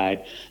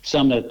inside.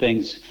 Some of the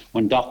things,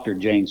 when Dr.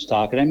 Jane's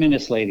talking,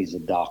 this lady's a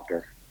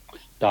doctor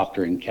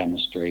in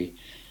chemistry.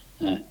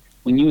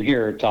 When you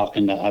hear her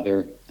talking to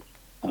other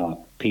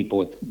people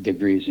with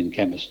degrees in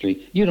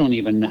chemistry, you don't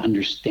even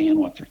understand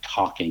what they're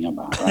talking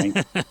about,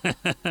 right?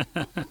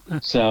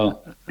 So,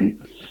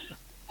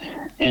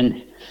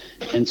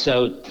 and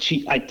so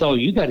I told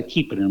her, you got to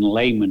keep it in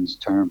layman's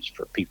terms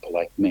for people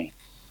like me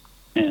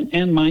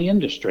and my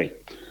industry.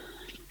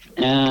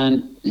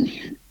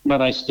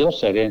 But I still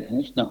said,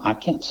 I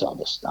can't sell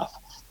this stuff.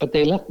 But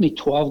they left me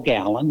 12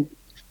 gallon,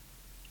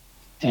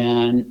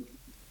 and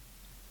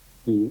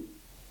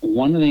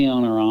one of the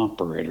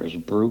owner-operators,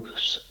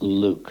 Bruce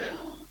Luke,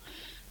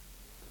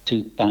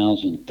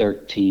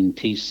 2013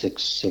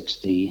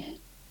 T660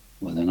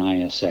 with an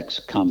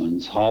ISX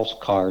Cummins, hauls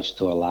cars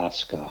to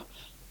Alaska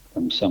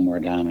from somewhere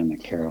down in the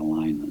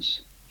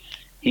Carolinas.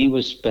 He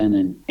was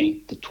spending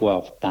 $8,000 to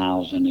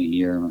 $12,000 a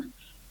year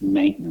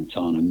maintenance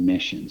on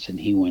emissions, and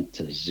he went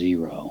to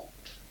zero.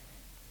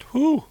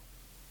 Whew.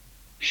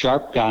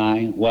 Sharp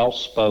guy,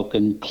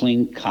 well-spoken,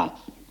 clean cut,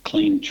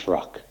 clean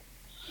truck.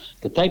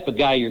 The type of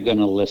guy you're going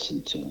to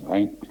listen to,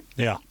 right?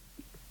 Yeah.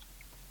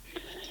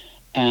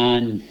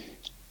 And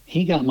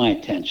he got my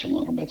attention a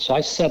little bit. So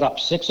I set up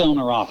 6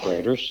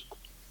 owner-operators,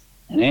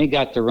 and they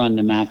got to run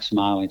the max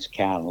mileage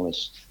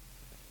catalyst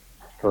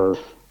for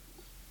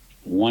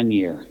 1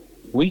 year.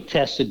 We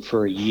tested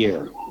for a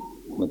year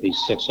with these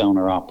 6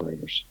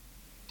 owner-operators.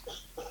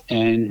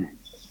 And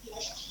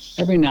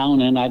every now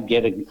and then I'd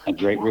get a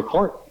great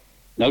report.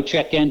 No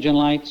check engine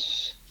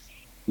lights.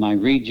 My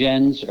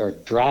regens are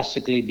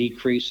drastically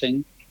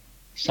decreasing.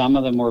 Some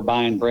of them were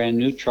buying brand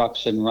new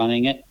trucks and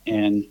running it,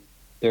 and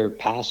their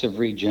passive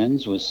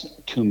regens was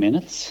 2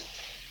 minutes,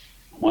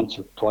 once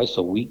or twice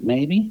a week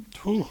maybe.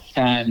 Ooh.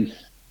 And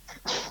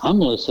I'm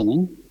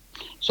listening.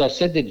 So I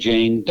said to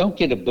Jane, don't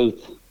get a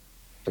booth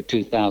for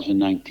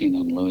 2019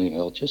 in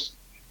Louisville. Just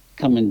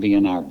come and be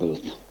in our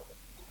booth.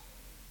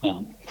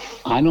 Well,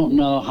 I don't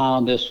know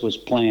how this was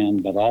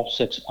planned, but all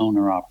 6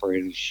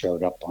 owner-operators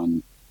showed up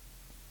on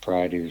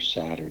Friday or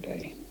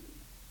Saturday.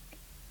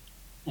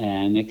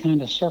 And they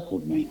kind of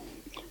circled me.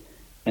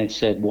 They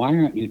said, why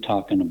aren't you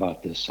talking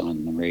about this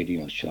on the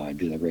radio show? I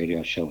do the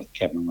radio show with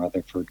Kevin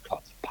Rutherford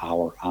called the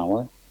Power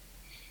Hour.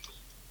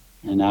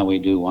 And now we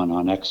do one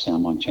on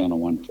XM on channel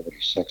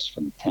 146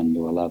 from 10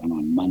 to 11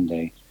 on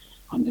Monday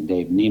on the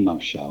Dave Nemo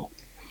show.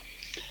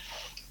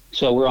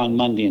 So we're on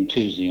Monday and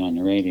Tuesday on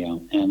the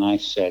radio. And I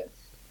said,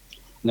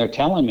 they're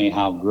telling me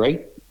how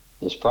great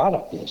this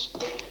product is.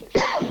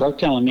 They're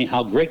telling me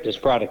how great this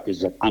product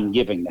is that I'm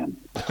giving them.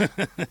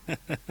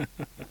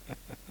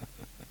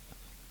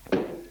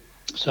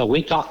 So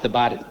we talked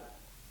about it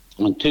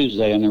on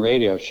Tuesday on the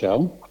radio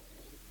show.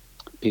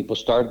 People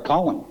started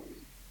calling.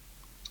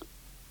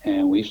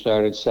 And we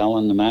started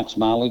selling the max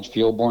mileage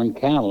fuel-borne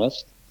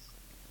catalyst.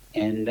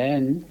 And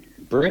then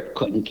Britt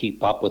couldn't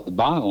keep up with the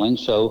bottling,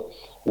 so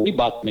we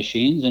bought the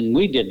machines and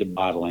we did the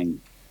bottling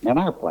in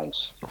our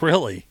place.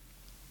 Really?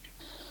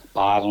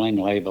 Bottling,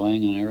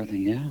 labeling, and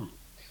everything, yeah.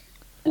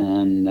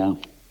 And the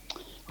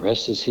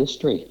rest is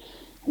history.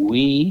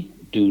 We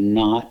do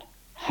not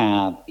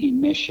have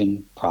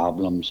emission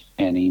problems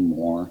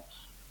anymore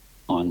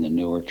on the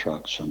newer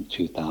trucks from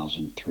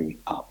 2003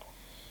 up.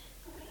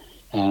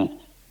 And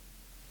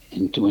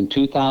in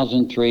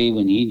 2003,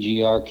 when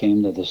EGR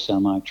came to the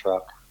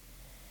semi-truck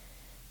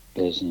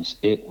business,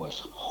 it was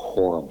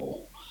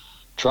horrible.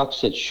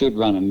 Trucks that should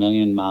run 1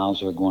 million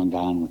miles are going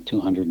down with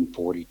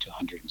 240,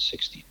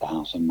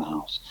 260,000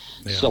 miles.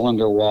 Yeah.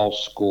 Cylinder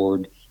walls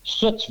scored.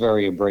 Soot's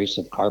very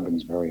abrasive.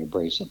 Carbon's very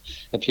abrasive.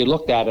 If you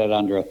looked at it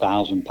under a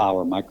 1,000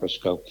 power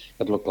microscope,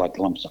 it looked like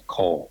lumps of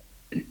coal.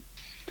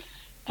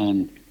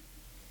 And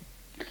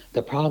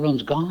the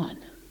problem's gone.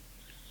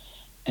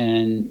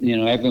 And, you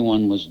know,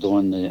 everyone was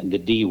doing the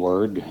D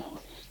word.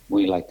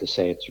 We like to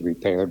say it's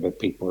repaired, but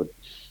people are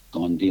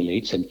going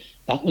deletes. And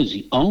that was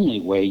the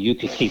only way you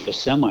could keep a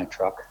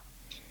semi-truck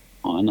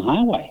on the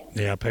highway.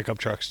 Yeah, pickup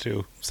trucks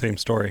too. Same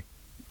story.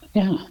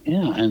 Yeah.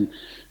 And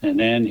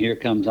then here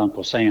comes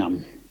Uncle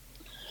Sam.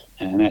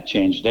 And that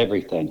changed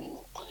everything.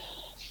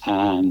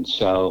 And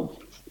so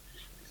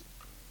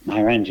my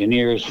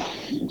engineers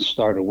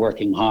started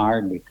working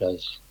hard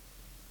because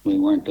we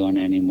weren't doing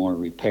any more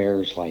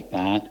repairs like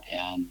that.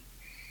 And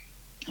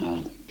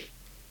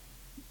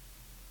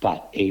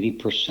about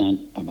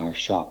 80% of our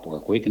shop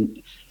work, we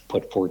can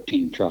put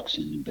 14 trucks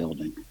in the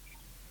building.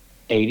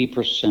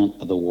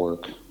 80% of the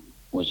work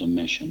was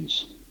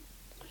emissions.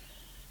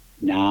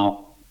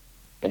 Now,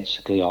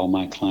 basically all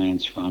my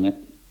clients run it.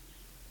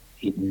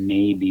 It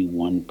may be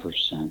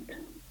 1%.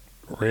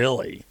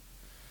 Really?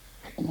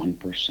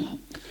 1%.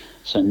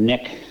 So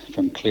Nick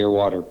from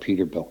Clearwater,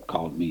 Peterbilt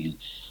called me in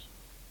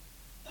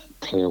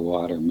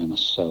Clearwater,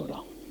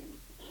 Minnesota.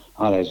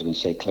 I was going to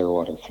say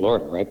Clearwater,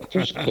 Florida, right? But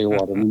there's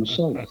Clearwater,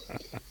 Minnesota.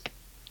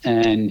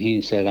 And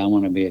he said, I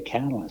want to be a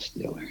catalyst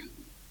dealer.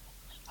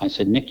 I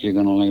said, Nick, you're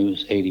going to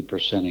lose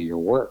 80% of your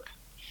work.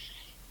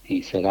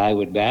 He said, I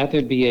would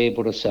rather be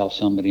able to sell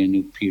somebody a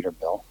new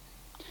Peterbilt,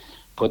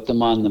 put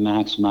them on the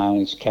max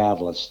mileage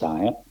catalyst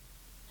diet,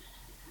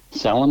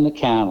 sell them the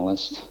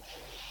catalyst,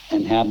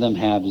 and have them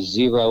have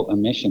zero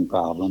emission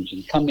problems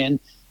and come in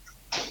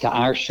to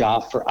our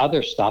shop for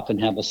other stuff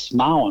and have a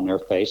smile on their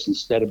face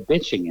instead of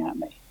bitching at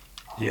me.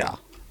 Yeah.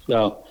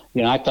 So,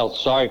 you know, I felt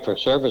sorry for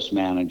service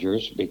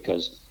managers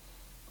because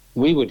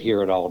we would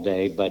hear it all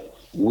day, but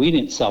we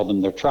didn't sell them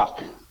their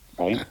truck,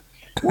 right?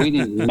 We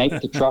didn't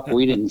make the truck.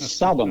 We didn't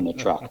sell them the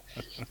truck.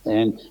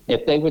 And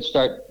if they would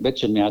start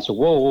bitching me, I said,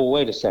 whoa,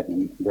 wait a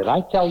second. Did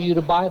I tell you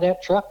to buy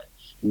that truck?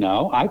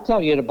 No, I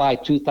tell you to buy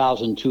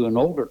 2002 and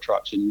older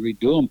trucks and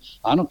redo them.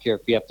 I don't care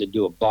if you have to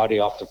do a body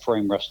off the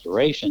frame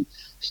restoration.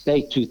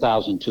 Stay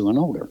 2002 and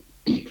older.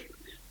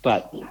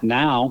 But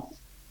now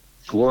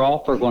we're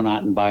all for going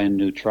out and buying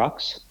new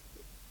trucks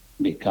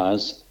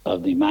because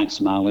of the max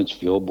mileage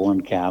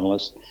fuel-borne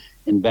catalyst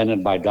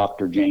invented by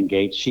Dr. Jane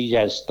Gates. She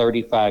has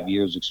 35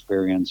 years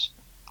experience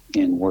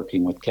in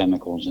working with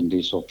chemicals and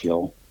diesel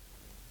fuel.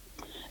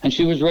 And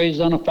she was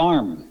raised on a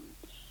farm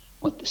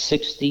with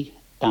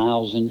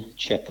 60,000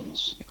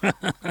 chickens.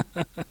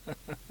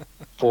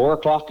 4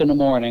 o'clock in the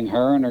morning,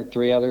 her and her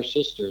 3 other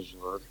sisters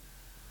were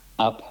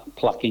up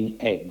plucking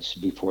eggs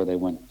before they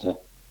went to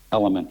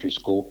elementary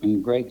school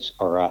and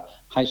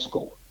high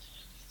school.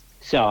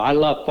 So I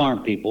love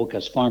farm people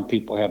because farm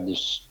people have this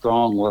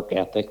strong work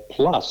ethic.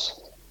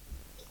 Plus,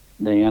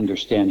 they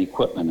understand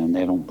equipment and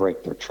they don't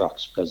break their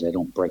trucks because they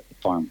don't break the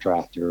farm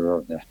tractor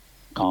or the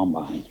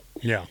combine.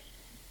 Yeah.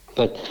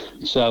 But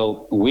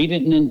so we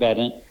didn't invent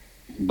it,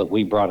 but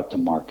we brought it to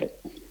market.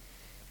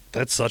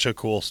 That's such a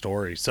cool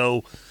story.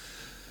 So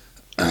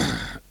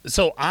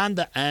on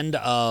the end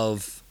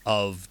of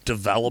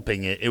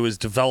developing it, it was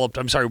developed.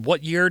 I'm sorry,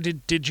 what year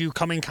did you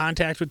come in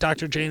contact with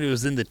Dr. Jane? It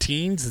was in the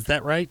teens, is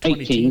that right?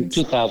 2018.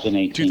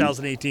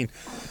 2018.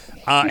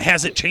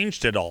 Has it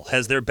changed at all?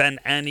 Has there been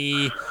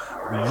any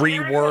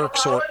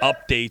reworks or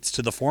updates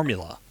to the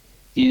formula?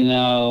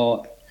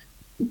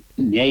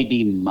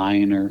 Maybe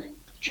minor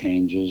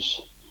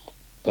changes,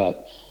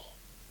 but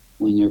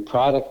when your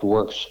product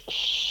works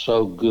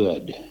so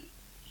good,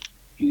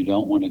 you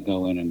don't want to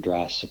go in and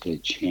drastically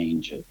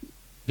change it.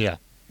 Yeah.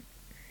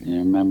 You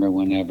remember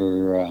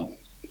whenever,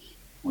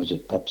 was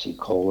it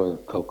Pepsi-Cola or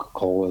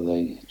Coca-Cola,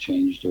 they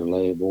changed their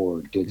label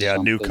or did something? Yeah,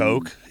 new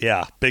Coke.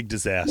 Yeah, big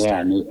disaster.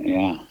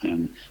 Yeah.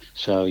 And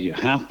so you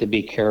have to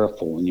be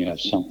careful when you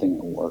have something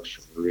that works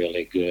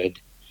really good.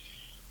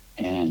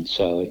 And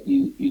so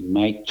you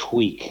might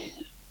tweak,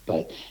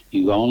 but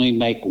you only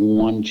make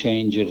one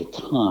change at a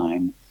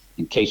time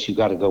in case you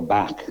got to go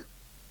back.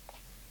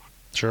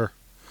 Sure.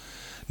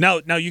 Now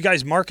you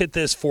guys market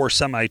this for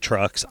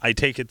semi-trucks. I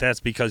take it that's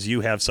because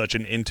you have such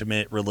an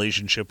intimate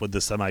relationship with the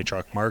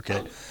semi-truck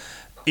market.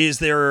 Is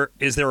there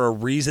a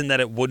reason that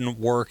it wouldn't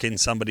work in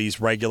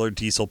somebody's regular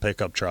diesel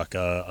pickup truck,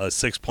 a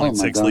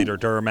 6.6 liter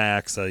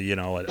Duramax, a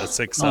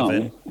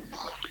 6.7?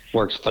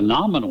 Works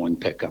phenomenal in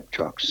pickup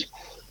trucks.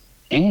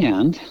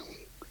 And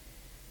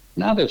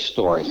another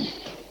story.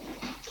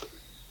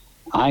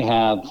 I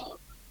have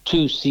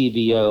 2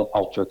 CVO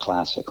Ultra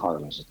Classic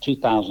Harleys, a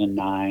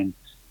 2009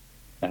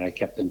 that I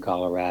kept in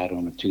Colorado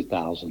and a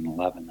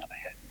 2011 that I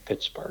had in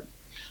Pittsburgh.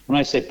 When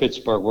I say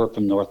Pittsburgh, we're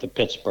from north of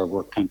Pittsburgh.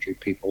 We're country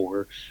people.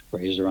 We're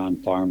raised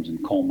around farms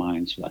and coal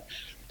mines.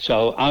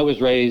 So I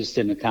was raised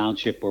in a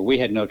township where we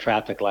had no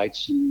traffic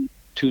lights and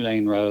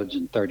 2-lane roads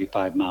and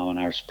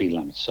 35-mile-an-hour speed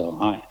limits. So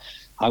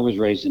I was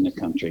raised in the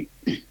country.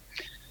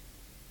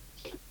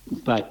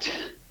 But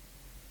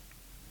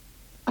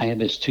I had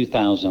this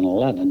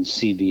 2011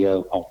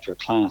 CVO Ultra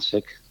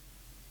Classic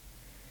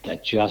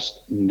that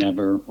just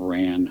never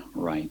ran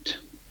right.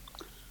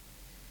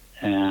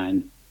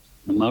 And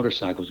the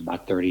motorcycle was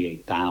about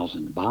 $38,000 to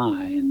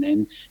buy, and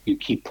then you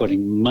keep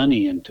putting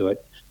money into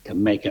it to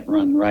make it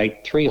run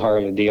right. 3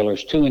 Harley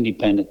dealers, 2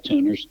 independent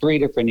tuners, 3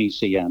 different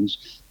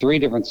ECMs, 3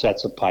 different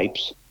sets of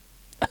pipes,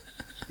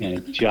 and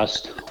it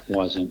just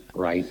wasn't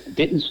right. It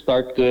didn't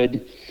start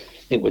good.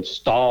 It would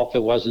stall if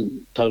it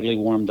wasn't totally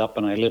warmed up,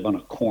 and I live on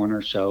a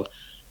corner, so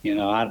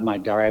out of my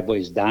driveway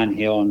is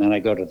downhill, and then I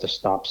go to the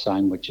stop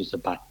sign, which is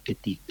about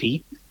 50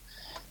 feet.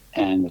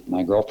 And with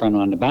my girlfriend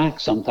on the back,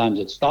 sometimes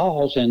it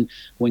stalls. And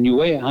when you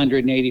weigh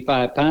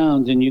 185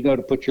 pounds and you go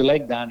to put your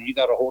leg down and you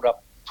got to hold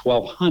up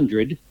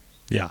 1,200,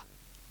 yeah,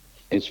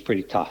 it's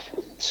pretty tough,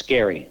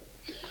 scary.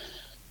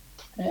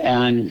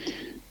 And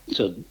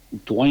so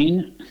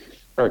Dwayne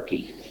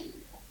Erkey,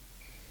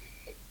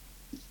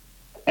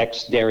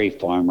 ex-dairy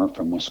farmer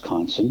from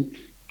Wisconsin,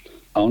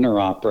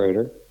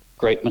 owner-operator,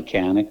 great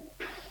mechanic,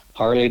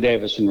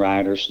 Harley-Davidson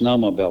rider,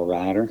 snowmobile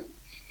rider,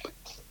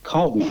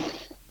 called me.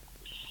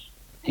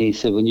 He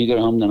said, when you get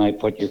home tonight,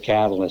 put your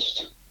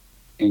catalyst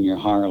in your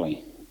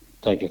Harley.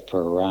 Take it for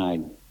a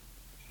ride.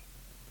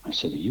 I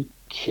said, are you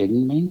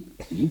kidding me?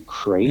 Are you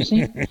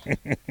crazy?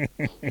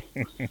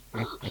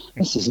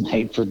 This is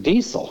made for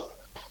diesel.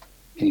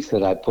 He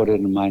said, I put it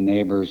in my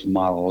neighbor's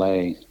Model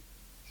A.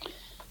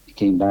 He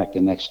came back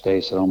the next day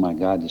and said, oh my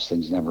God, this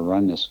thing's never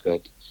run this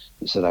good.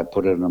 He said, I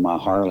put it in my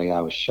Harley.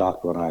 I was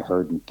shocked what I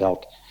heard and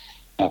felt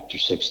after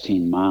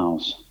 16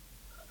 miles.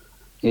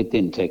 It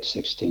didn't take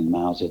 16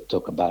 miles. It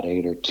took about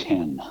 8 or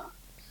 10.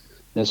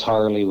 This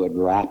Harley would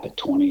wrap at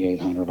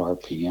 2,800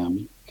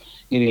 RPM.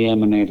 It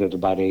eliminated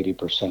about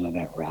 80% of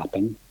that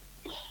wrapping.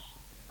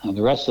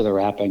 The rest of the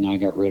wrapping I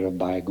got rid of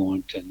by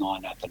going to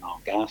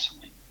non-ethanol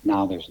gasoline.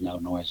 Now there's no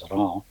noise at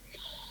all.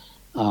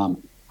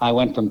 I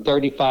went from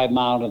 35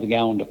 miles to the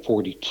gallon to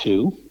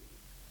 42.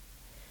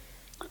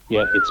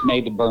 Yet it's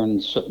made to burn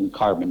soot and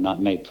carbon,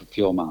 not made for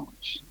fuel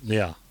mileage.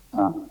 Yeah.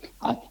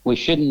 We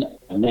shouldn't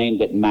have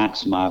named it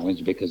max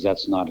mileage because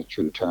that's not a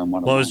true term.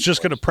 Well, I was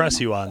just going to press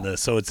you on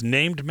this. So it's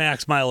named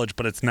max mileage,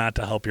 but it's not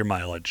to help your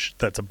mileage.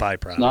 That's a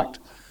byproduct.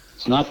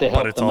 It's not to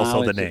help but it's the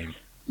also mileage. the name.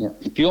 Yeah.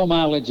 Fuel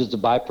mileage is a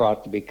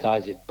byproduct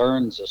because it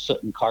burns a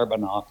certain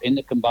carbon off in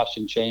the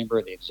combustion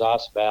chamber, the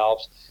exhaust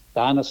valves,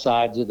 down the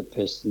sides of the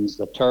pistons,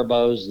 the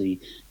turbos, the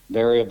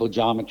variable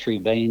geometry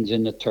vanes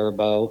in the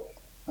turbo,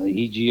 the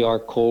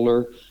EGR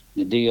cooler,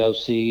 the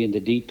DOC and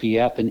the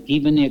DPF, and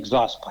even the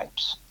exhaust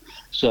pipes.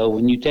 So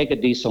when you take a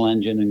diesel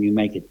engine and you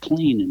make it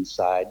clean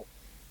inside,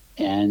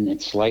 and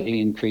it slightly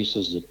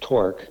increases the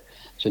torque,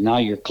 so now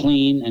you're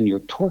clean and your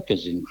torque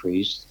is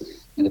increased.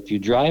 And if you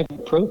drive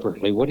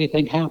appropriately, what do you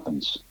think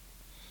happens?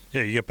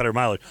 Yeah, you get better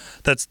mileage.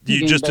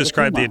 You just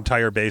described the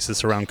entire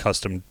basis around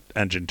custom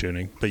engine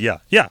tuning. But yeah,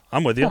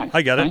 I'm with you. Right,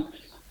 I get it.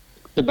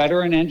 The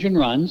better an engine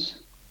runs,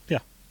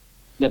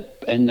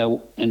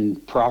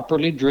 and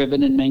properly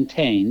driven and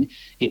maintained,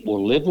 it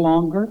will live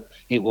longer,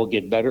 it will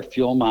get better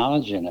fuel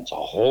mileage, and it's a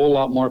whole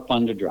lot more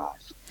fun to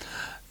drive.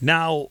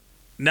 Now,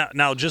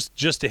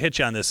 just to hit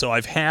you on this, so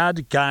I've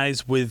had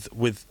guys with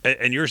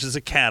and yours is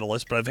a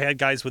catalyst, but I've had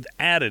guys with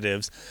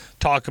additives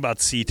talk about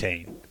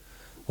cetane.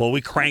 Well,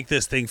 we crank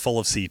this thing full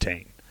of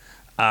cetane.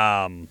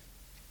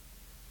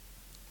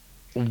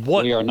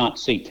 We are not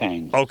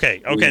cetane.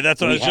 Okay,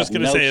 that's what I was just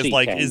going to say. Is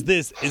like, is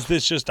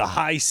this just a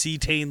high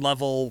cetane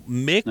level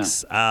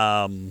mix?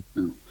 No.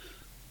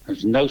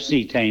 There's no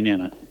cetane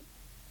in it.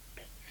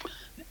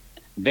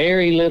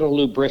 Very little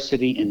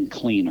lubricity and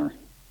cleaner.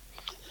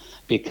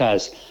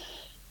 Because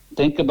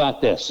think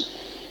about this.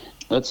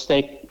 Let's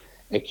take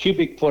a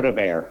cubic foot of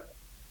air.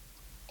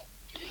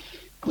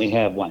 We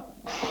have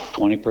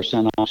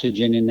 20%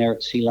 oxygen in there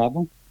at sea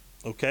level.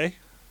 Okay.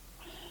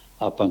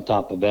 Up on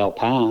top of El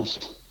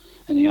Paso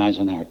in the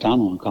Eisenhower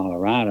Tunnel in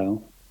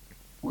Colorado,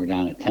 we're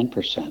down at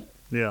 10%.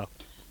 Yeah.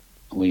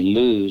 We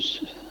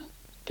lose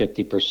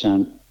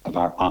 50% of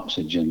our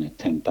oxygen at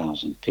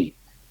 10,000 feet.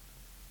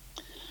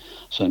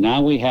 So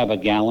now we have a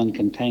gallon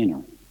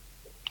container.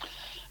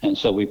 And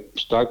so we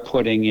start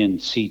putting in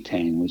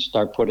cetane, we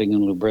start putting in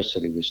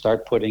lubricity, we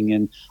start putting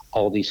in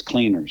all these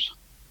cleaners.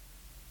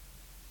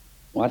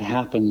 What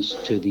happens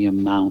to the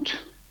amount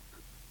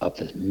of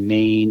the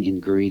main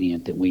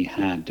ingredient that we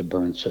had to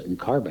burn certain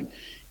carbon?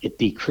 It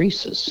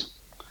decreases.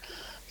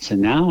 So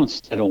now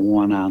instead of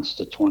 1 ounce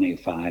to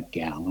 25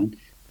 gallon,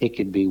 it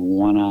could be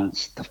 1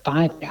 ounce to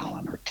 5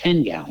 gallon or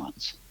 10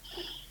 gallons.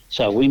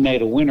 So we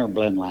made a winter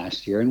blend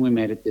last year and we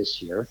made it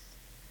this year.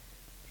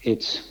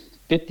 It's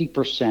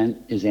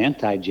 50% is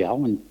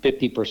anti-gel and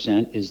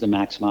 50% is the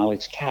max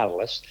mileage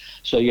catalyst.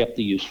 So you have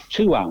to use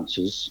 2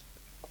 ounces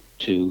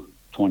to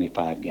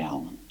 25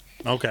 gallon.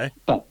 Okay.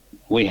 But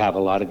we have a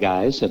lot of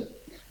guys that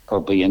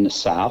will be in the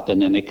south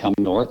and then they come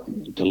north,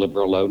 deliver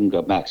a load and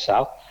go back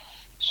south.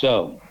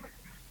 So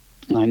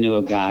I knew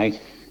a guy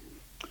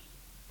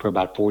for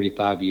about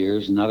 45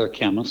 years, another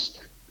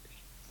chemist,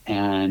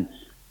 and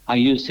I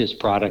used his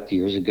product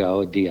years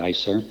ago, a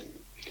de-icer,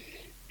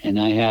 and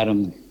I had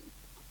him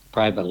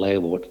private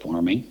label it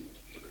for me.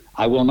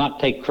 I will not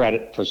take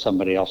credit for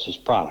somebody else's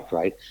product,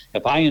 right?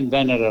 If I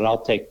invented it,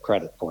 I'll take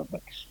credit for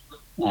it.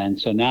 And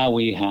so now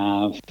we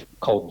have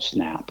Cold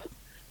Snap,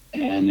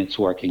 and it's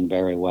working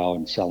very well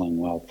and selling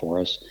well for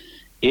us.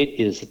 It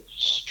is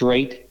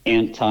straight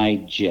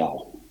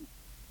anti-gel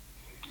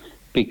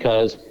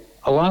because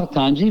a lot of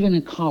times, even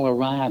in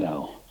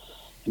Colorado,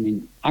 I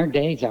mean, our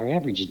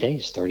average day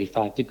is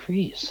 35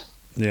 degrees.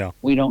 Yeah.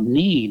 We don't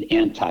need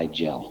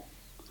anti-gel.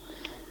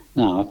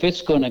 Now, if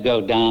it's going to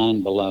go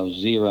down below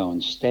zero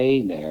and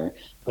stay there,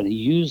 but it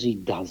usually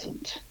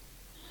doesn't.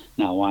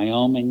 Now,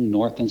 Wyoming,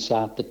 North and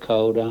South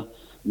Dakota,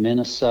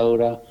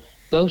 Minnesota,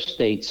 those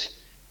states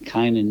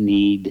kind of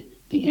need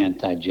the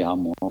anti-gel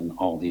more than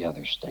all the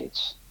other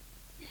states.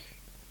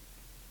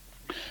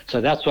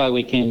 So that's why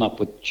we came up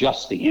with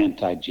just the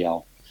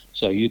anti-gel.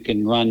 So you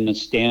can run the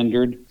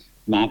standard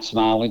max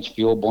mileage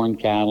fuel-borne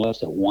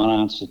catalyst at 1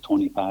 ounce to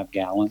 25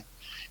 gallon.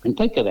 And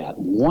think of that,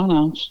 1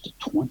 ounce to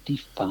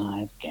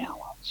 25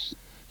 gallons.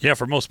 Yeah,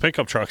 for most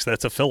pickup trucks,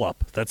 that's a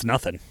fill-up. That's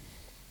nothing.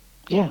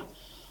 Yeah,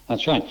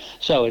 that's right.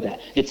 So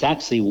it's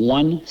actually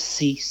 1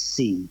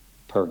 cc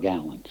per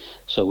gallon.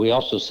 So we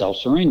also sell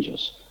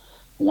syringes.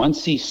 1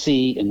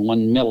 cc and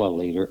 1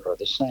 milliliter are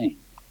the same.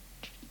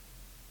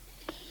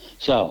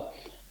 So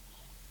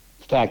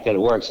the fact that it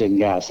works in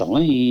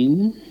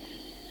gasoline,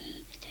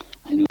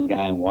 I knew a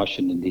guy in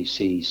Washington,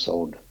 D.C.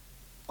 sold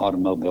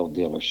automobile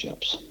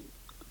dealerships.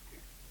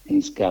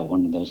 He's got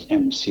one of those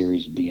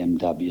M-Series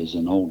BMWs,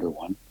 an older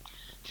one,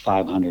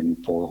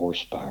 504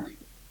 horsepower.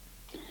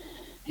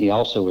 He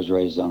also was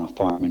raised on a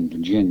farm in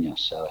Virginia,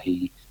 so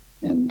he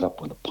ended up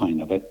with a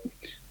pint of it.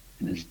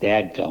 And his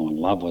dad fell in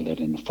love with it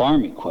in the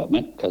farm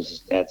equipment because his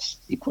dad's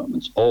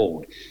equipment's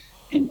old.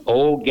 And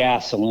old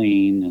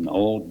gasoline and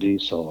old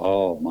diesel,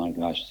 oh my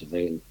gosh, do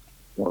they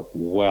work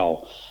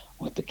well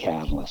with the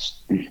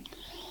catalyst.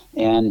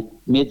 And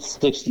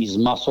mid-60s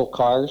muscle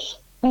cars,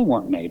 they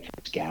weren't made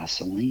for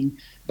gasoline.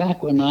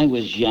 Back when I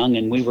was young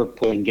and we were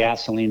putting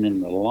gasoline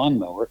in the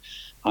lawnmower,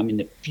 I mean,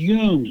 the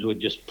fumes would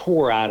just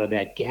pour out of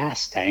that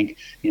gas tank,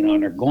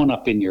 and they're going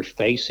up in your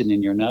face and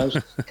in your nose.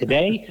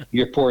 Today,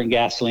 you're pouring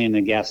gasoline in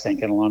a gas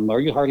tank and a lawnmower.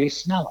 You hardly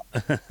smell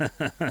it.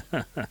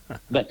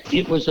 But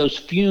it was those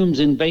fumes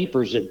and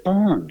vapors that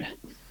burned.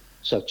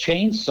 So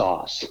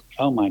chainsaws,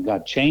 oh my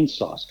God,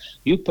 chainsaws.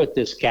 You put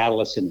this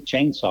catalyst in a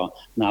chainsaw.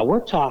 Now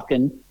we're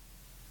talking,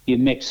 you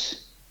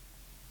mix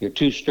your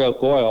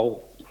 2-stroke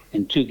oil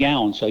in 2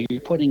 gallons. So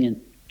you're putting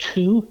in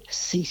 2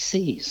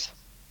 cc's.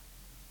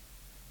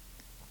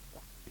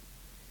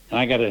 And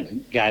I got a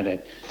guy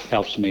that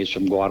helps me. He's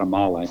from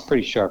Guatemala.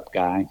 Pretty sharp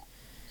guy,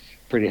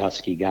 pretty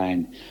husky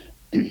guy.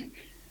 And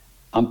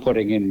I'm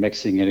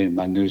mixing it in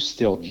my new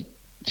Stihl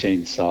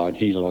chainsaw, and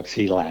he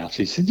laughs.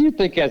 He said, "Do you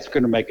think that's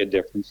going to make a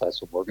difference?" I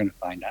said, "We're going to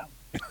find out."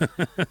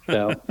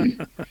 So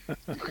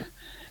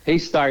he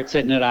starts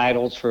hitting it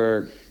idles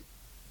for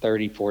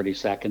 30, 40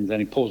 seconds, then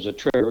he pulls the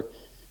trigger.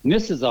 And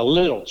this is a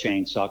little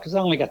chainsaw because I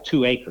only got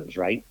 2 acres,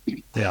 right?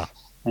 Yeah.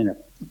 And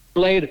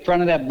the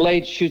front of that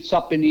blade shoots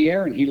up in the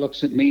air, and he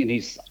looks at me, and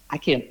I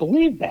can't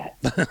believe that.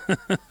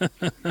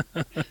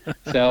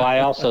 So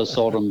I also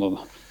sold him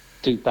a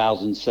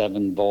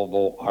 2007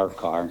 Volvo R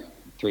car,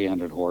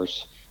 300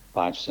 horse.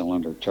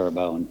 5-cylinder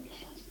turbo,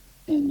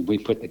 and we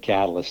put the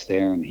catalyst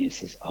there, and he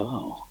says,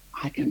 "Oh,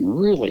 I can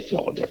really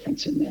feel a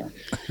difference in there."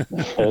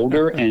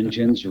 Older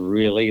engines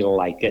really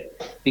like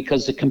it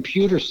because the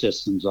computer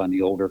systems on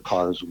the older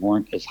cars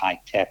weren't as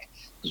high tech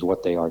as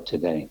what they are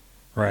today.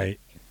 Right.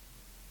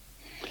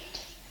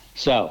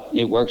 So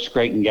it works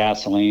great in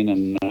gasoline,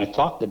 and I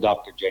talked to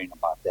Dr. Jane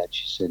about that.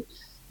 She said,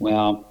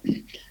 "Well,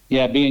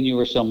 yeah, being you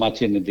were so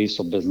much in the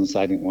diesel business,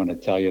 I didn't want to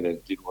tell you that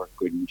it did work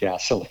good in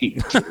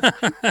gasoline."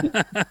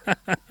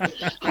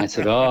 I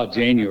said, "Oh,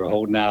 Jane, you were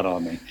holding out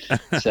on me."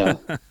 So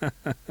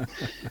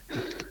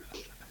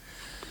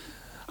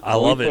I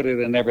love it. We put it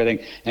in everything.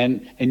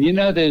 And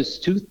there's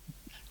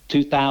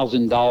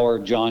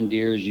 $2,000 John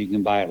Deeres you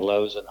can buy at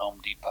Lowe's and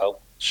Home Depot.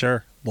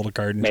 Sure. Little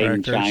garden made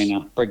tractors. in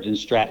China, Briggs and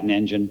Stratton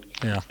engine.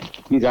 Yeah.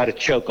 You got to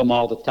choke them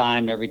all the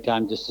time, every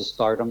time, just to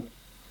start them.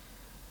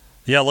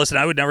 Yeah, listen,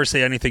 I would never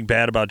say anything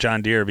bad about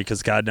John Deere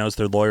because God knows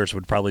their lawyers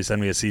would probably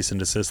send me a cease and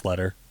desist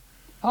letter.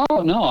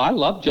 Oh, no, I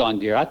love John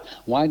Deere.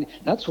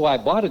 That's why I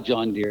bought a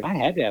John Deere. I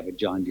had to have a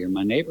John Deere.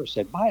 My neighbor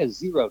said, "Buy a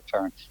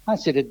 0-turn." I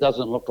said, "It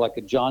doesn't look like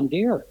a John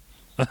Deere."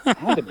 I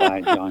had to buy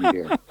a John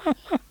Deere.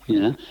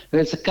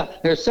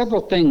 There's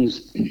several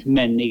things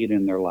men need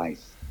in their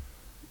life.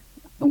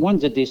 And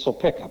one's a diesel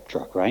pickup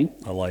truck, right?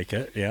 I like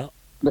it, yeah.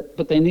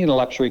 But they need a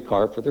luxury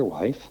car for their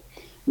wife.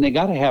 And they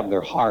got to have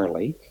their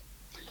Harley.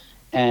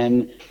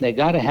 And they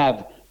got to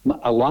have,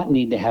 a lot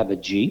need to have a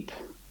Jeep.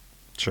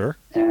 Sure.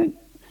 And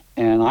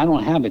I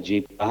don't have a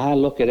Jeep. I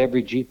look at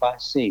every Jeep I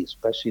see,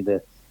 especially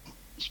the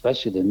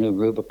new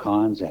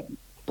Rubicons, that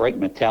bright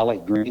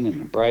metallic green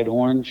and the bright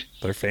orange.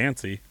 They're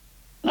fancy.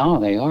 Oh,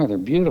 they are. They're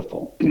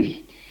beautiful.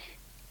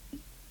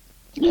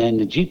 And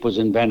the Jeep was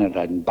invented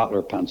in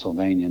Butler,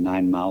 Pennsylvania,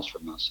 9 miles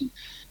from us. And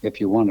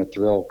if you want a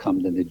thrill,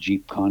 come to the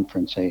Jeep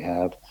conference. They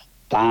have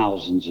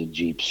thousands of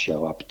Jeeps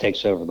show up. It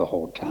takes over the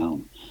whole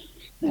town.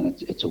 And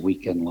it's a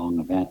weekend-long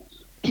event.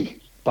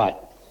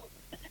 But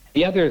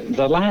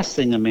the last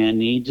thing a man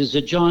needs is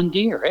a John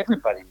Deere.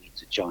 Everybody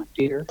needs a John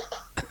Deere.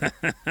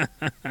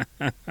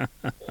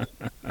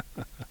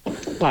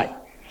 But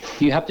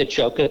you have to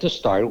choke it to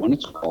start it when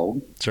it's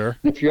cold. Sure.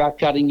 And if you're out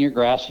cutting your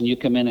grass and you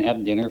come in and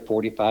have dinner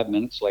 45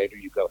 minutes later,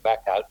 you go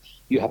back out,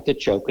 you have to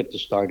choke it to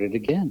start it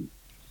again.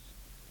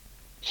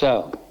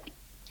 So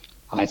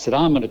I said,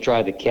 I'm going to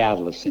try the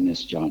catalyst in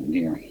this John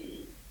Deere.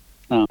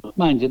 Now,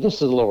 mind you, this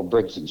is a little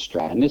Briggs and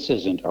Stratton. This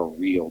isn't a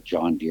real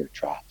John Deere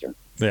tractor.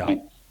 Yeah.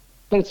 Right?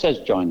 But it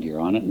says John Deere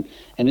on it,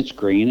 and it's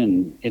green,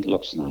 and it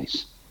looks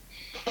nice.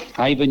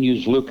 I even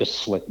use Lucas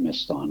Slick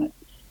Mist on it.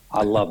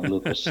 I love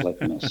Lucas Slick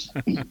Mist.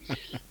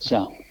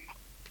 So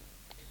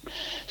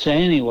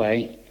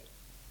anyway,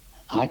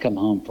 I come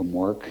home from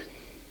work.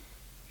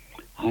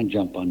 I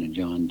jump on the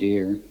John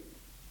Deere,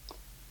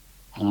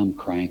 and I'm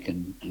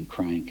cranking and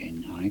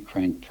cranking. I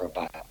cranked for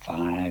about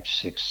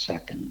 5-6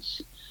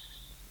 seconds,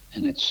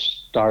 and it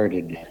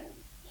started,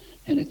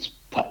 and it's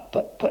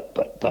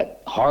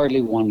but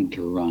hardly wanted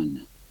to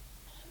run.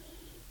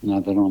 And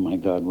I thought, oh my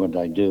God, what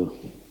did I do?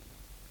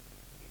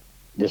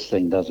 This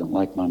thing doesn't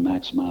like my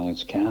max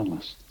mileage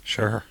catalyst.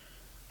 Sure.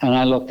 And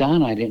I looked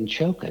down, I didn't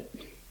choke it.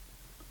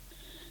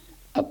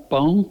 A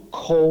bone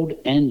cold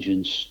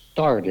engine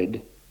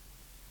started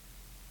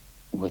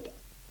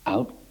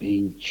without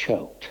being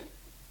choked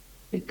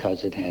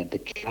because it had the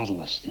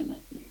catalyst in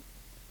it.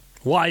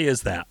 Why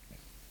is that?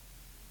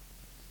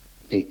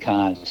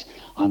 Because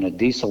on a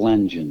diesel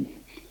engine,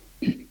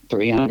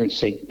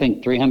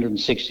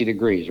 360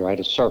 degrees, right?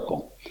 A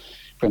circle.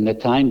 From the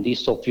time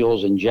diesel fuel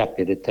is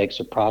injected, it takes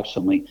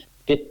approximately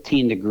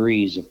 15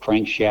 degrees of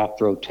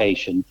crankshaft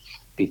rotation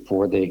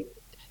before the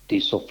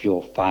diesel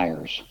fuel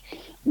fires.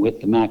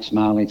 With the max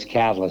mileage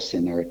catalyst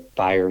in there, it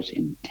fires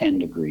in 10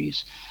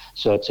 degrees.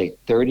 So it's a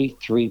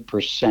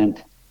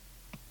 33%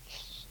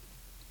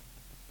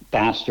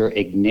 faster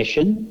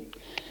ignition.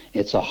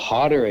 It's a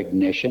hotter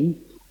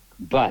ignition,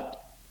 but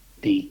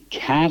the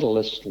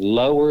catalyst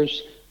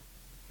lowers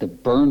the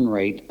burn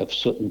rate of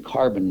soot and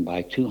carbon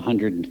by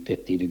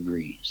 250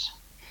 degrees.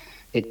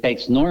 It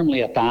takes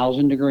normally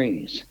 1,000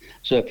 degrees.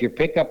 So if your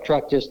pickup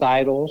truck just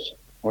idles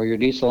or your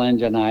diesel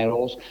engine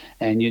idles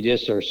and you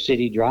just are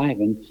city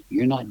driving,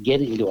 you're not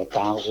getting to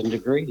 1,000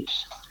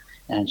 degrees.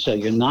 And so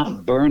you're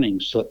not burning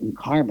soot and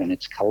carbon.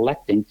 It's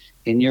collecting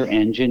in your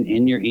engine,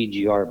 in your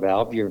EGR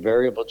valve, your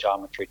variable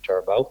geometry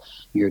turbo,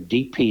 your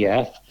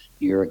DPF,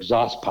 your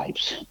exhaust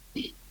pipes.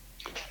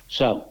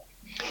 So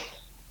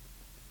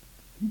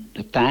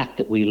the fact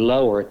that we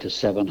lower it to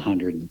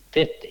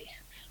 750,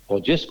 well,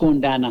 just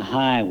going down the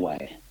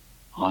highway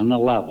on the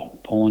level,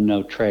 pulling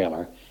no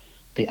trailer,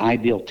 the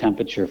ideal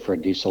temperature for a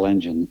diesel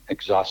engine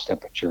exhaust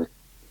temperature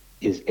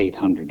is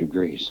 800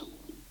 degrees.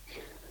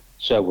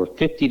 So we're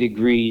 50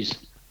 degrees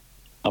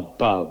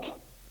above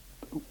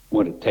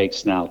what it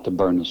takes now to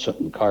burn the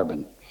soot and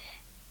carbon.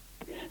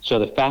 So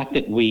the fact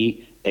that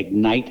we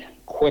ignite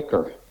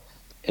quicker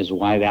is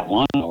why that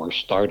lawnmower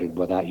started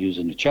without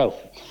using the choke.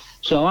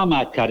 So I'm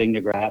out cutting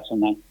the grass,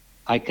 and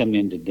I come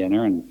into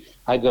dinner, and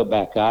I go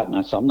back out, and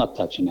I say, I'm not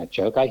touching that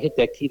choke. I hit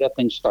that key, that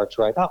thing starts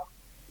right up.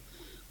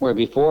 Where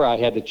before I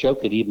had to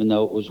choke it even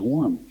though it was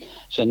warm.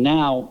 So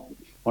now,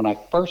 when I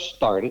first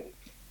started,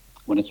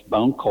 when it's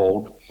bone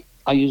cold,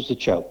 I use the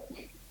choke.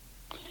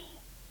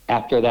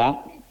 After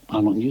that,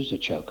 I don't use the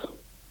choke.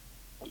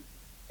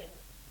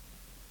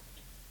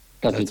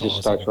 Because it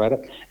just starts right up.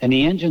 And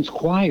the engine's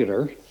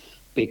quieter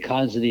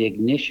because the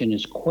ignition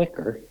is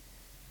quicker.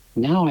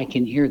 Now I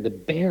can hear the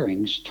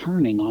bearings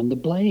turning on the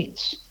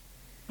blades.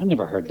 I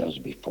never heard those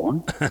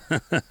before.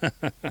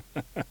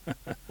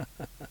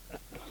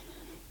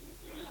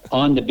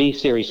 On the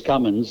B-Series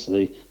Cummins,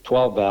 the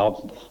 12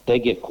 valve, they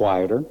get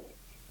quieter.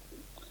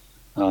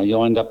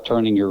 You'll end up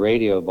turning your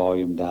radio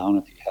volume down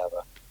if you have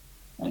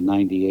a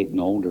 98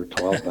 and older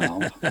 12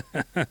 valve.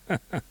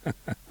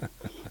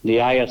 The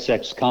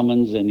ISX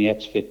Cummins and the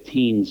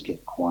X15s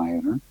get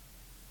quieter.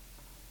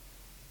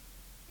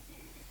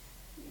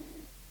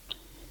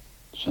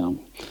 So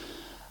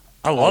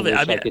I love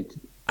it.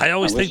 I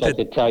always think that I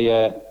could tell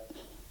you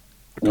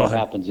what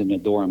happens in the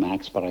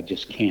Duramax, but I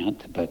just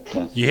can't. But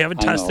you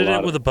haven't tested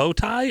it with a bow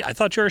tie? I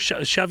thought you're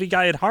a Chevy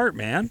guy at heart,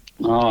 man.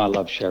 Oh, I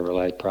love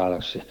Chevrolet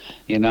products.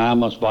 You know, I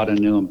almost bought a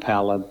new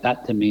Impala.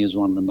 That to me is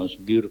one of the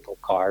most beautiful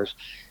cars.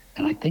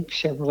 And I think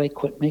Chevrolet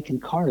quit making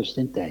cars,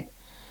 didn't they?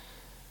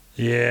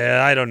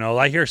 Yeah, I don't know.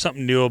 I hear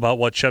something new about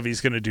what Chevy's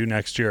going to do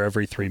next year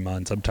every 3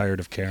 months. I'm tired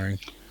of caring.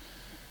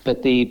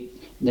 But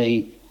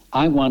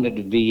I wanted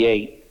a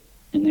V8.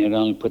 And they'd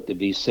only put the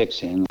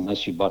V6 in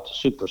unless you bought the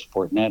Super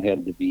Sport, and that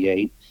had the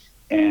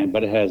V8,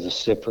 but it has a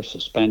stiffer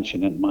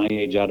suspension. At my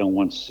age, I don't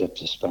want stiff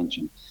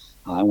suspension.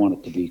 I want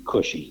it to be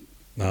cushy.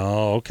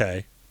 Oh,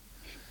 okay.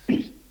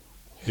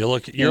 You're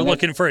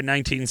looking for a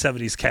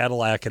 1970s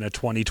Cadillac and a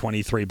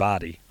 2023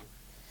 body.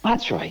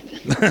 That's right.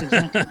 That's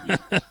exactly.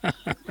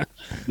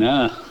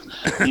 No,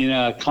 you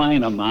know, a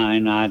client of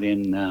mine out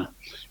in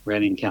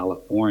Redding,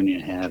 California,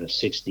 had a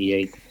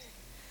 '68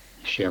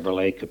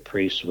 Chevrolet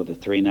Caprice with a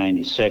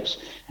 396,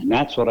 and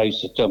that's what I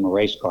used to tow my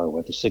race car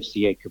with, a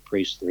 '68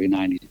 Caprice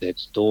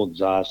 396, dual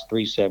exhaust,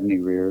 370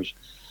 rears,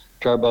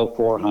 turbo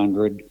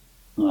 400,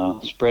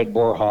 spread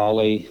bore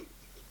Holley,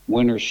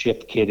 winter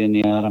shift kit in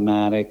the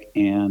automatic,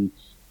 and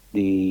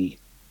the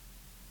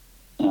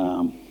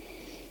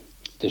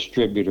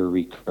distributor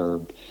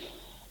recurve.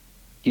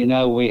 You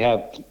know, we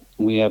have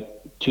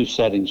two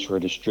settings for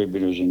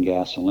distributors in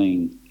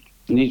gasoline,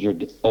 and these are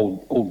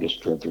old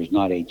distributors,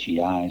 not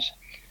HEIs.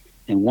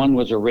 And one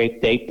was a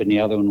raped ape and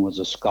the other one was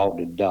a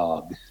scalded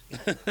dog.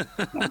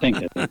 I think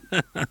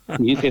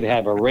you could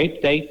have a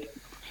raped ape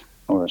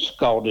or a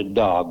scalded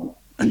dog.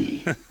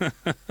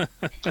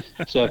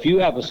 So if you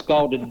have a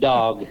scalded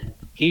dog,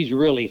 he's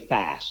really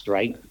fast,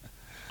 right?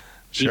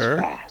 Sure.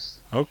 He's fast.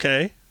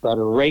 Okay. But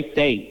a raped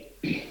ape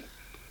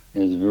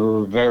is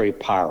very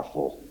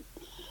powerful.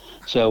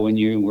 So when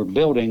you were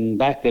building,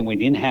 back then we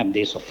didn't have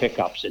diesel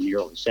pickups in the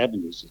early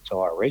 70s to tow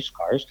our race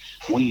cars.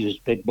 We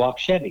used big block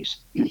Chevys.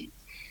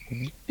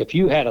 If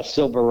you had a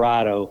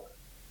Silverado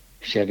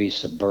Chevy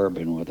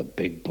Suburban with a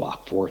big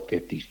block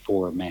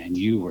 454, man,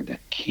 you were the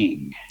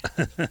king.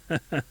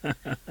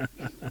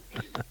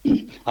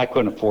 I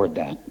couldn't afford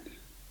that.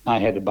 I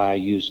had to buy a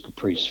used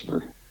Caprice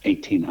for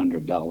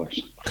 $1,800.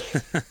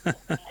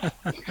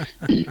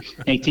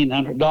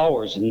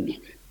 $1,800 in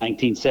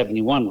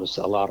 1971 was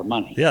a lot of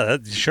money. Yeah,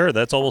 sure.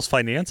 That's almost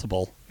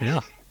financeable. Yeah.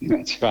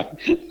 That's right.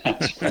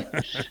 That's right.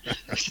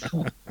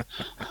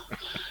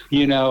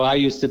 You know, I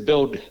used to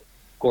build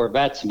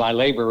Corvettes. My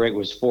labor rate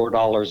was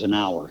 $4 an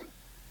hour.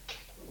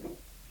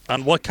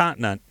 On what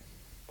continent?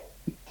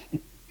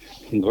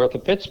 North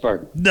of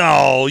Pittsburgh.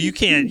 No, you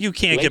can't get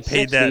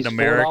paid 60s, that in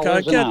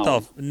America.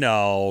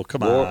 No,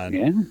 come on.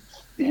 Yeah,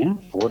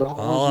 $4 an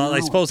hour. I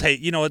suppose. Hey,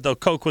 you know what? The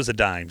Coke was a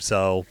dime,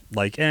 so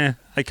I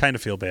kind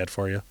of feel bad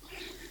for you.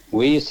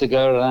 We used to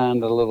go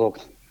down to the little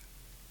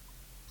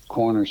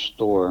corner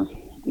store.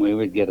 We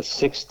would get a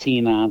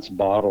 16-ounce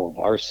bottle of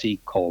RC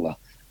Cola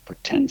for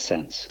 10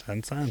 cents.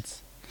 10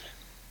 cents.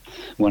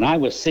 When I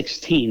was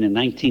 16 in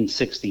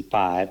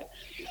 1965,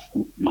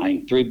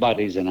 my three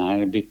buddies and I,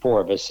 there'd be four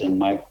of us in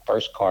my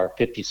first car,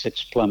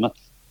 56 Plymouth,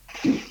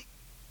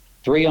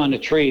 three on the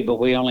tree, but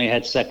we only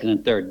had second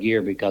and third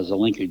gear because the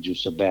linkage was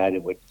so bad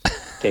it would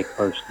take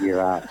first gear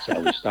out. So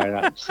we started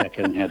out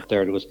second and had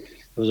third. It was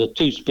a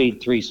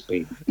 2-speed,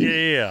 3-speed.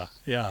 Yeah.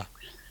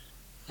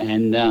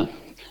 And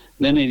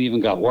then it even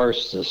got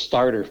worse. The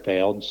starter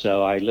failed,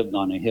 so I lived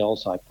on a hill,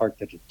 so I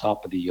parked at the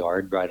top of the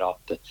yard right off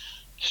the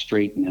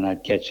street, and then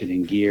I'd catch it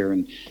in gear.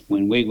 And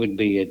when we would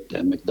be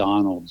at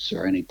McDonald's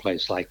or any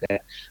place like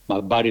that, my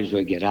buddies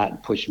would get out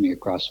and push me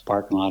across the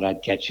parking lot.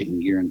 I'd catch it in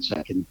gear in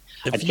second.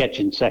 I'd catch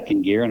it in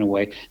second gear, and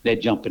away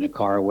they'd jump in the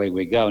car. Away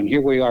we go. And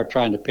here we are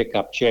trying to pick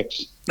up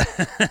chicks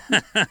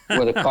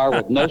with a car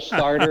with no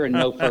starter and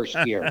no first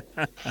gear.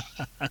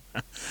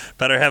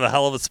 Better have a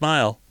hell of a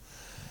smile.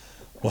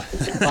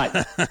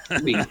 But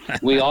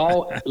we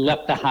all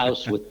left the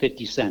house with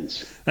 50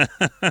 cents.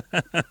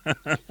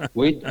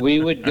 We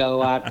would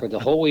go out for the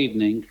whole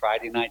evening,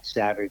 Friday night,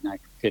 Saturday night,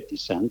 for 50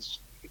 cents.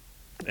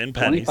 And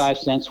pennies. 25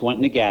 cents went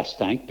in the gas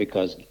tank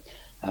because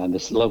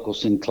this local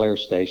Sinclair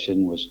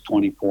station was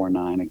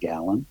 $24.9 a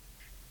gallon.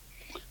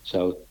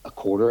 So a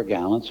quarter a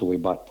gallon, so we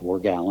bought 4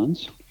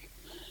 gallons.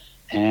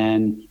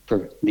 And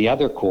for the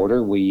other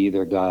quarter, we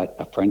either got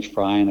a French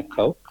fry and a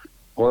Coke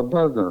or a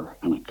burger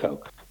and a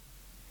Coke.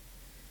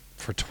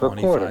 For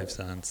 25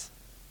 cents.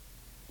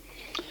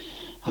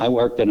 I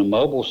worked in a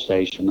mobile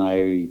station.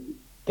 I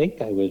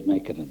think I was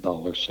making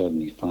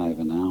 $1.75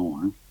 an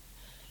hour.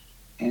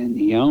 And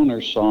the owner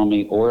saw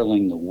me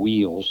oiling the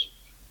wheels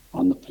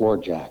on the floor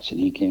jacks. And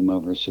he came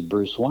over and said,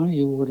 "Bruce, why are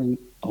you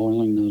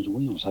oiling those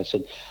wheels?" I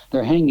said,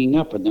 "They're hanging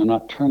up and they're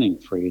not turning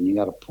free, and you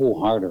got to pull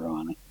harder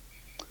on it."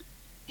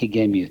 He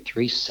gave me a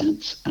 3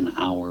 cents an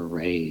hour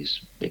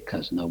raise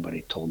because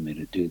nobody told me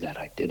to do that.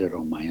 I did it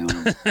on my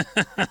own.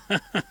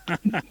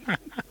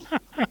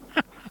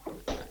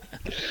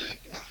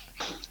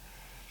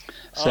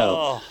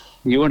 So,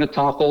 you want to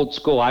talk old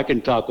school? I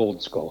can talk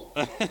old school.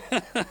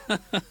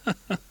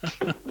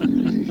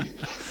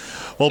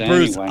 Well, So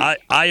Bruce, anyway.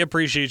 I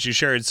appreciate you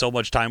sharing so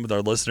much time with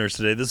our listeners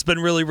today. This has been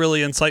really,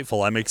 really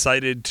insightful. I'm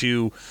excited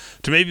to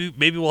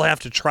maybe we'll have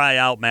to try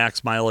out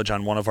max mileage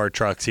on one of our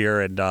trucks here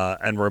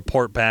and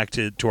report back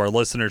to our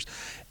listeners.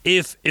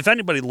 If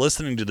anybody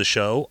listening to the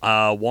show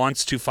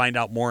wants to find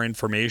out more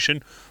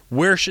information,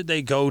 where should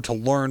they go to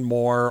learn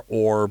more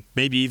or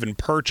maybe even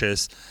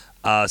purchase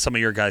some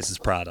of your guys'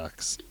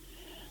 products?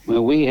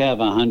 Well, we have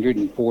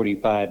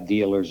 145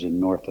 dealers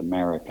in North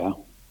America.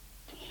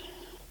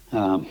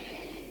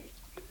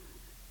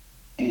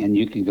 And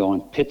you can go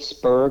on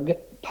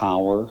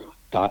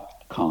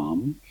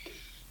pittsburghpower.com.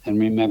 And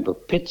remember,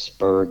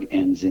 Pittsburgh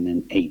ends in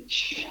an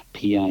H,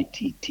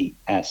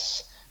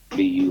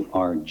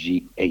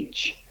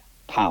 PITTSBURGH,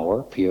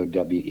 power,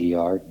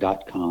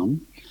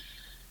 POWER.com.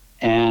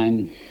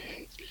 And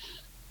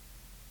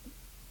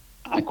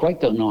I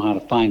quite don't know how to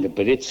find it,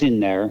 but it's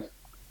in there.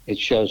 It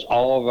shows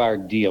all of our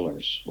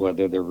dealers,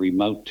 whether they're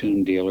remote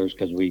tune dealers,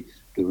 because we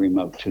do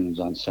remote tunes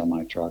on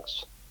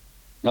semi-trucks.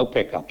 No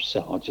pickups,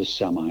 just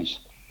semis.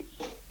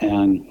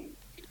 And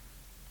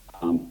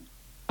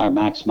our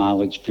max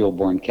mileage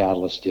fuel-borne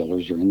catalyst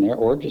dealers are in there,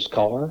 or just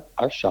call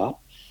our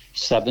shop,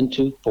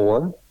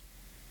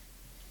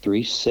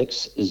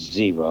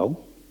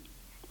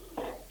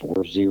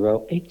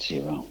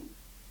 724-360-4080.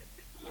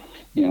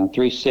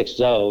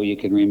 360 you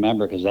can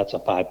remember because that's a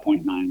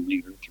 5.9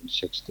 liter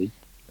 360.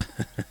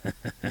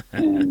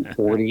 And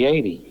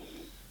 4080.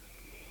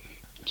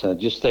 So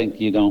just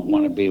think you don't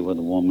want to be with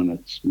a woman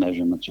that's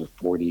measurements are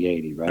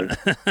 40-80, right?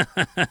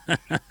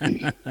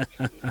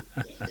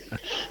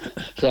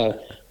 So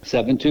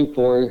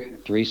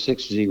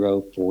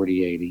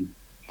 724-360-4080.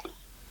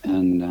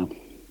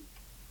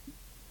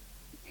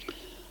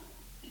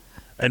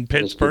 And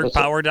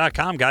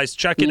PittsburghPower.com, guys.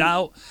 Check it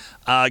out.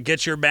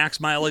 Get your max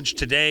mileage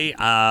today.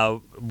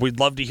 We'd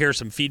love to hear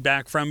some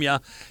feedback from you.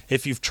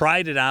 If you've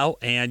tried it out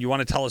and you want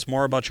to tell us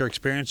more about your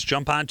experience,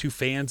 jump on to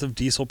Fans of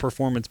Diesel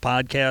Performance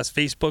Podcast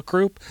Facebook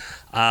group.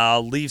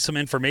 Leave some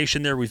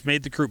information there. We've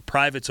made the group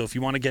private, so if you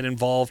want to get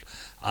involved,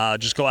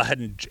 just go ahead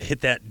and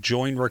hit that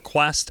join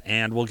request,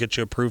 and we'll get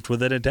you approved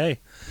within a day.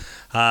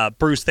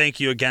 Bruce,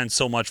 thank you again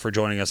so much for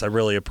joining us. I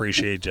really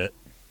appreciate it.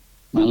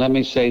 Now, let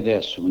me say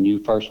this. When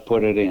you first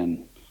put it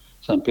in,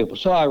 some people,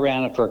 so I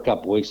ran it for a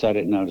couple of weeks. I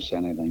didn't notice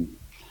anything.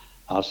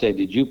 I'll say,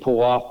 did you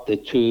pull off the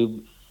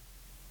tube,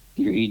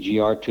 your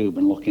EGR tube,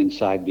 and look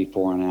inside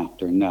before and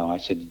after? No. I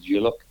said, did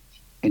you look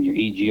in your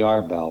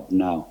EGR valve?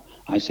 No.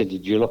 I said,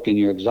 did you look in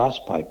your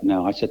exhaust pipe?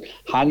 No. I said,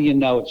 how do you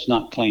know it's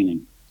not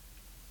cleaning?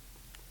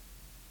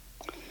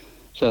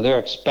 So they're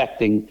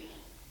expecting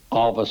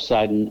all of a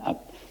sudden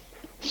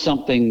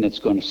something that's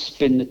going to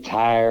spin the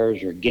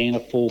tires or gain a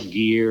full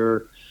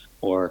gear,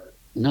 or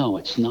no,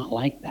 it's not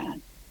like that.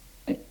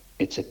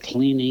 It's a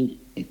cleaning.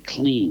 It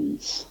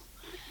cleans,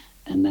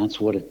 and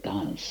that's what it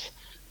does.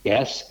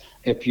 Yes,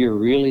 if you're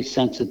really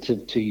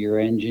sensitive to your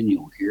engine,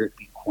 you'll hear it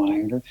be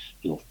quieter.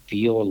 You'll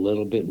feel a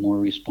little bit more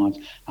response.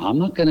 I'm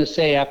not going to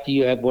say after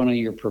you have one of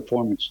your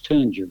performance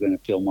tunes, you're going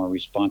to feel more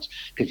response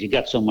because you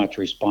got so much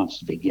response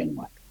to begin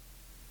with,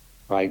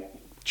 right?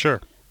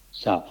 Sure.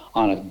 So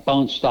on a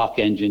bone stock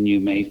engine, you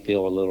may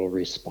feel a little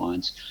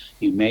response.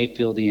 You may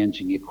feel the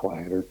engine get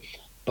quieter.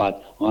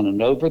 But on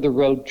an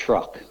over-the-road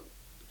truck,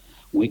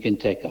 we can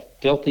take a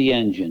filthy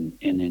engine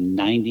and in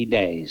 90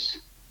 days,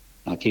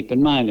 now keep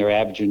in mind they're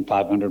averaging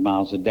 500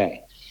 miles a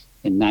day.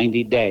 In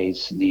 90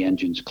 days, the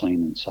engine's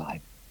clean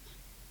inside.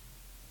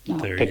 Now,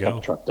 There a you pickup go.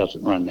 truck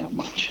doesn't run that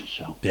much.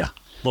 So Yeah,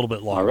 a little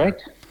bit longer. all right.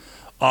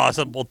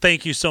 Awesome. Well,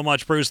 thank you so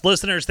much, Bruce.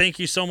 Listeners, thank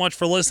you so much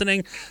for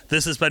listening.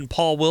 This has been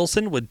Paul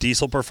Wilson with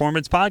Diesel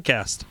Performance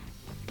Podcast.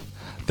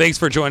 Thanks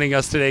for joining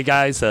us today,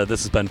 guys. This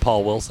has been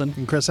Paul Wilson.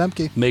 And Chris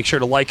Emke. Make sure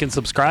to like and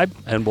subscribe,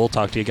 and we'll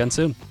talk to you again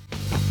soon.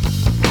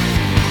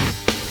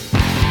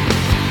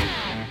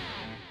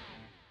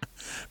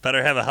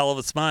 Better have a hell of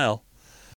a smile.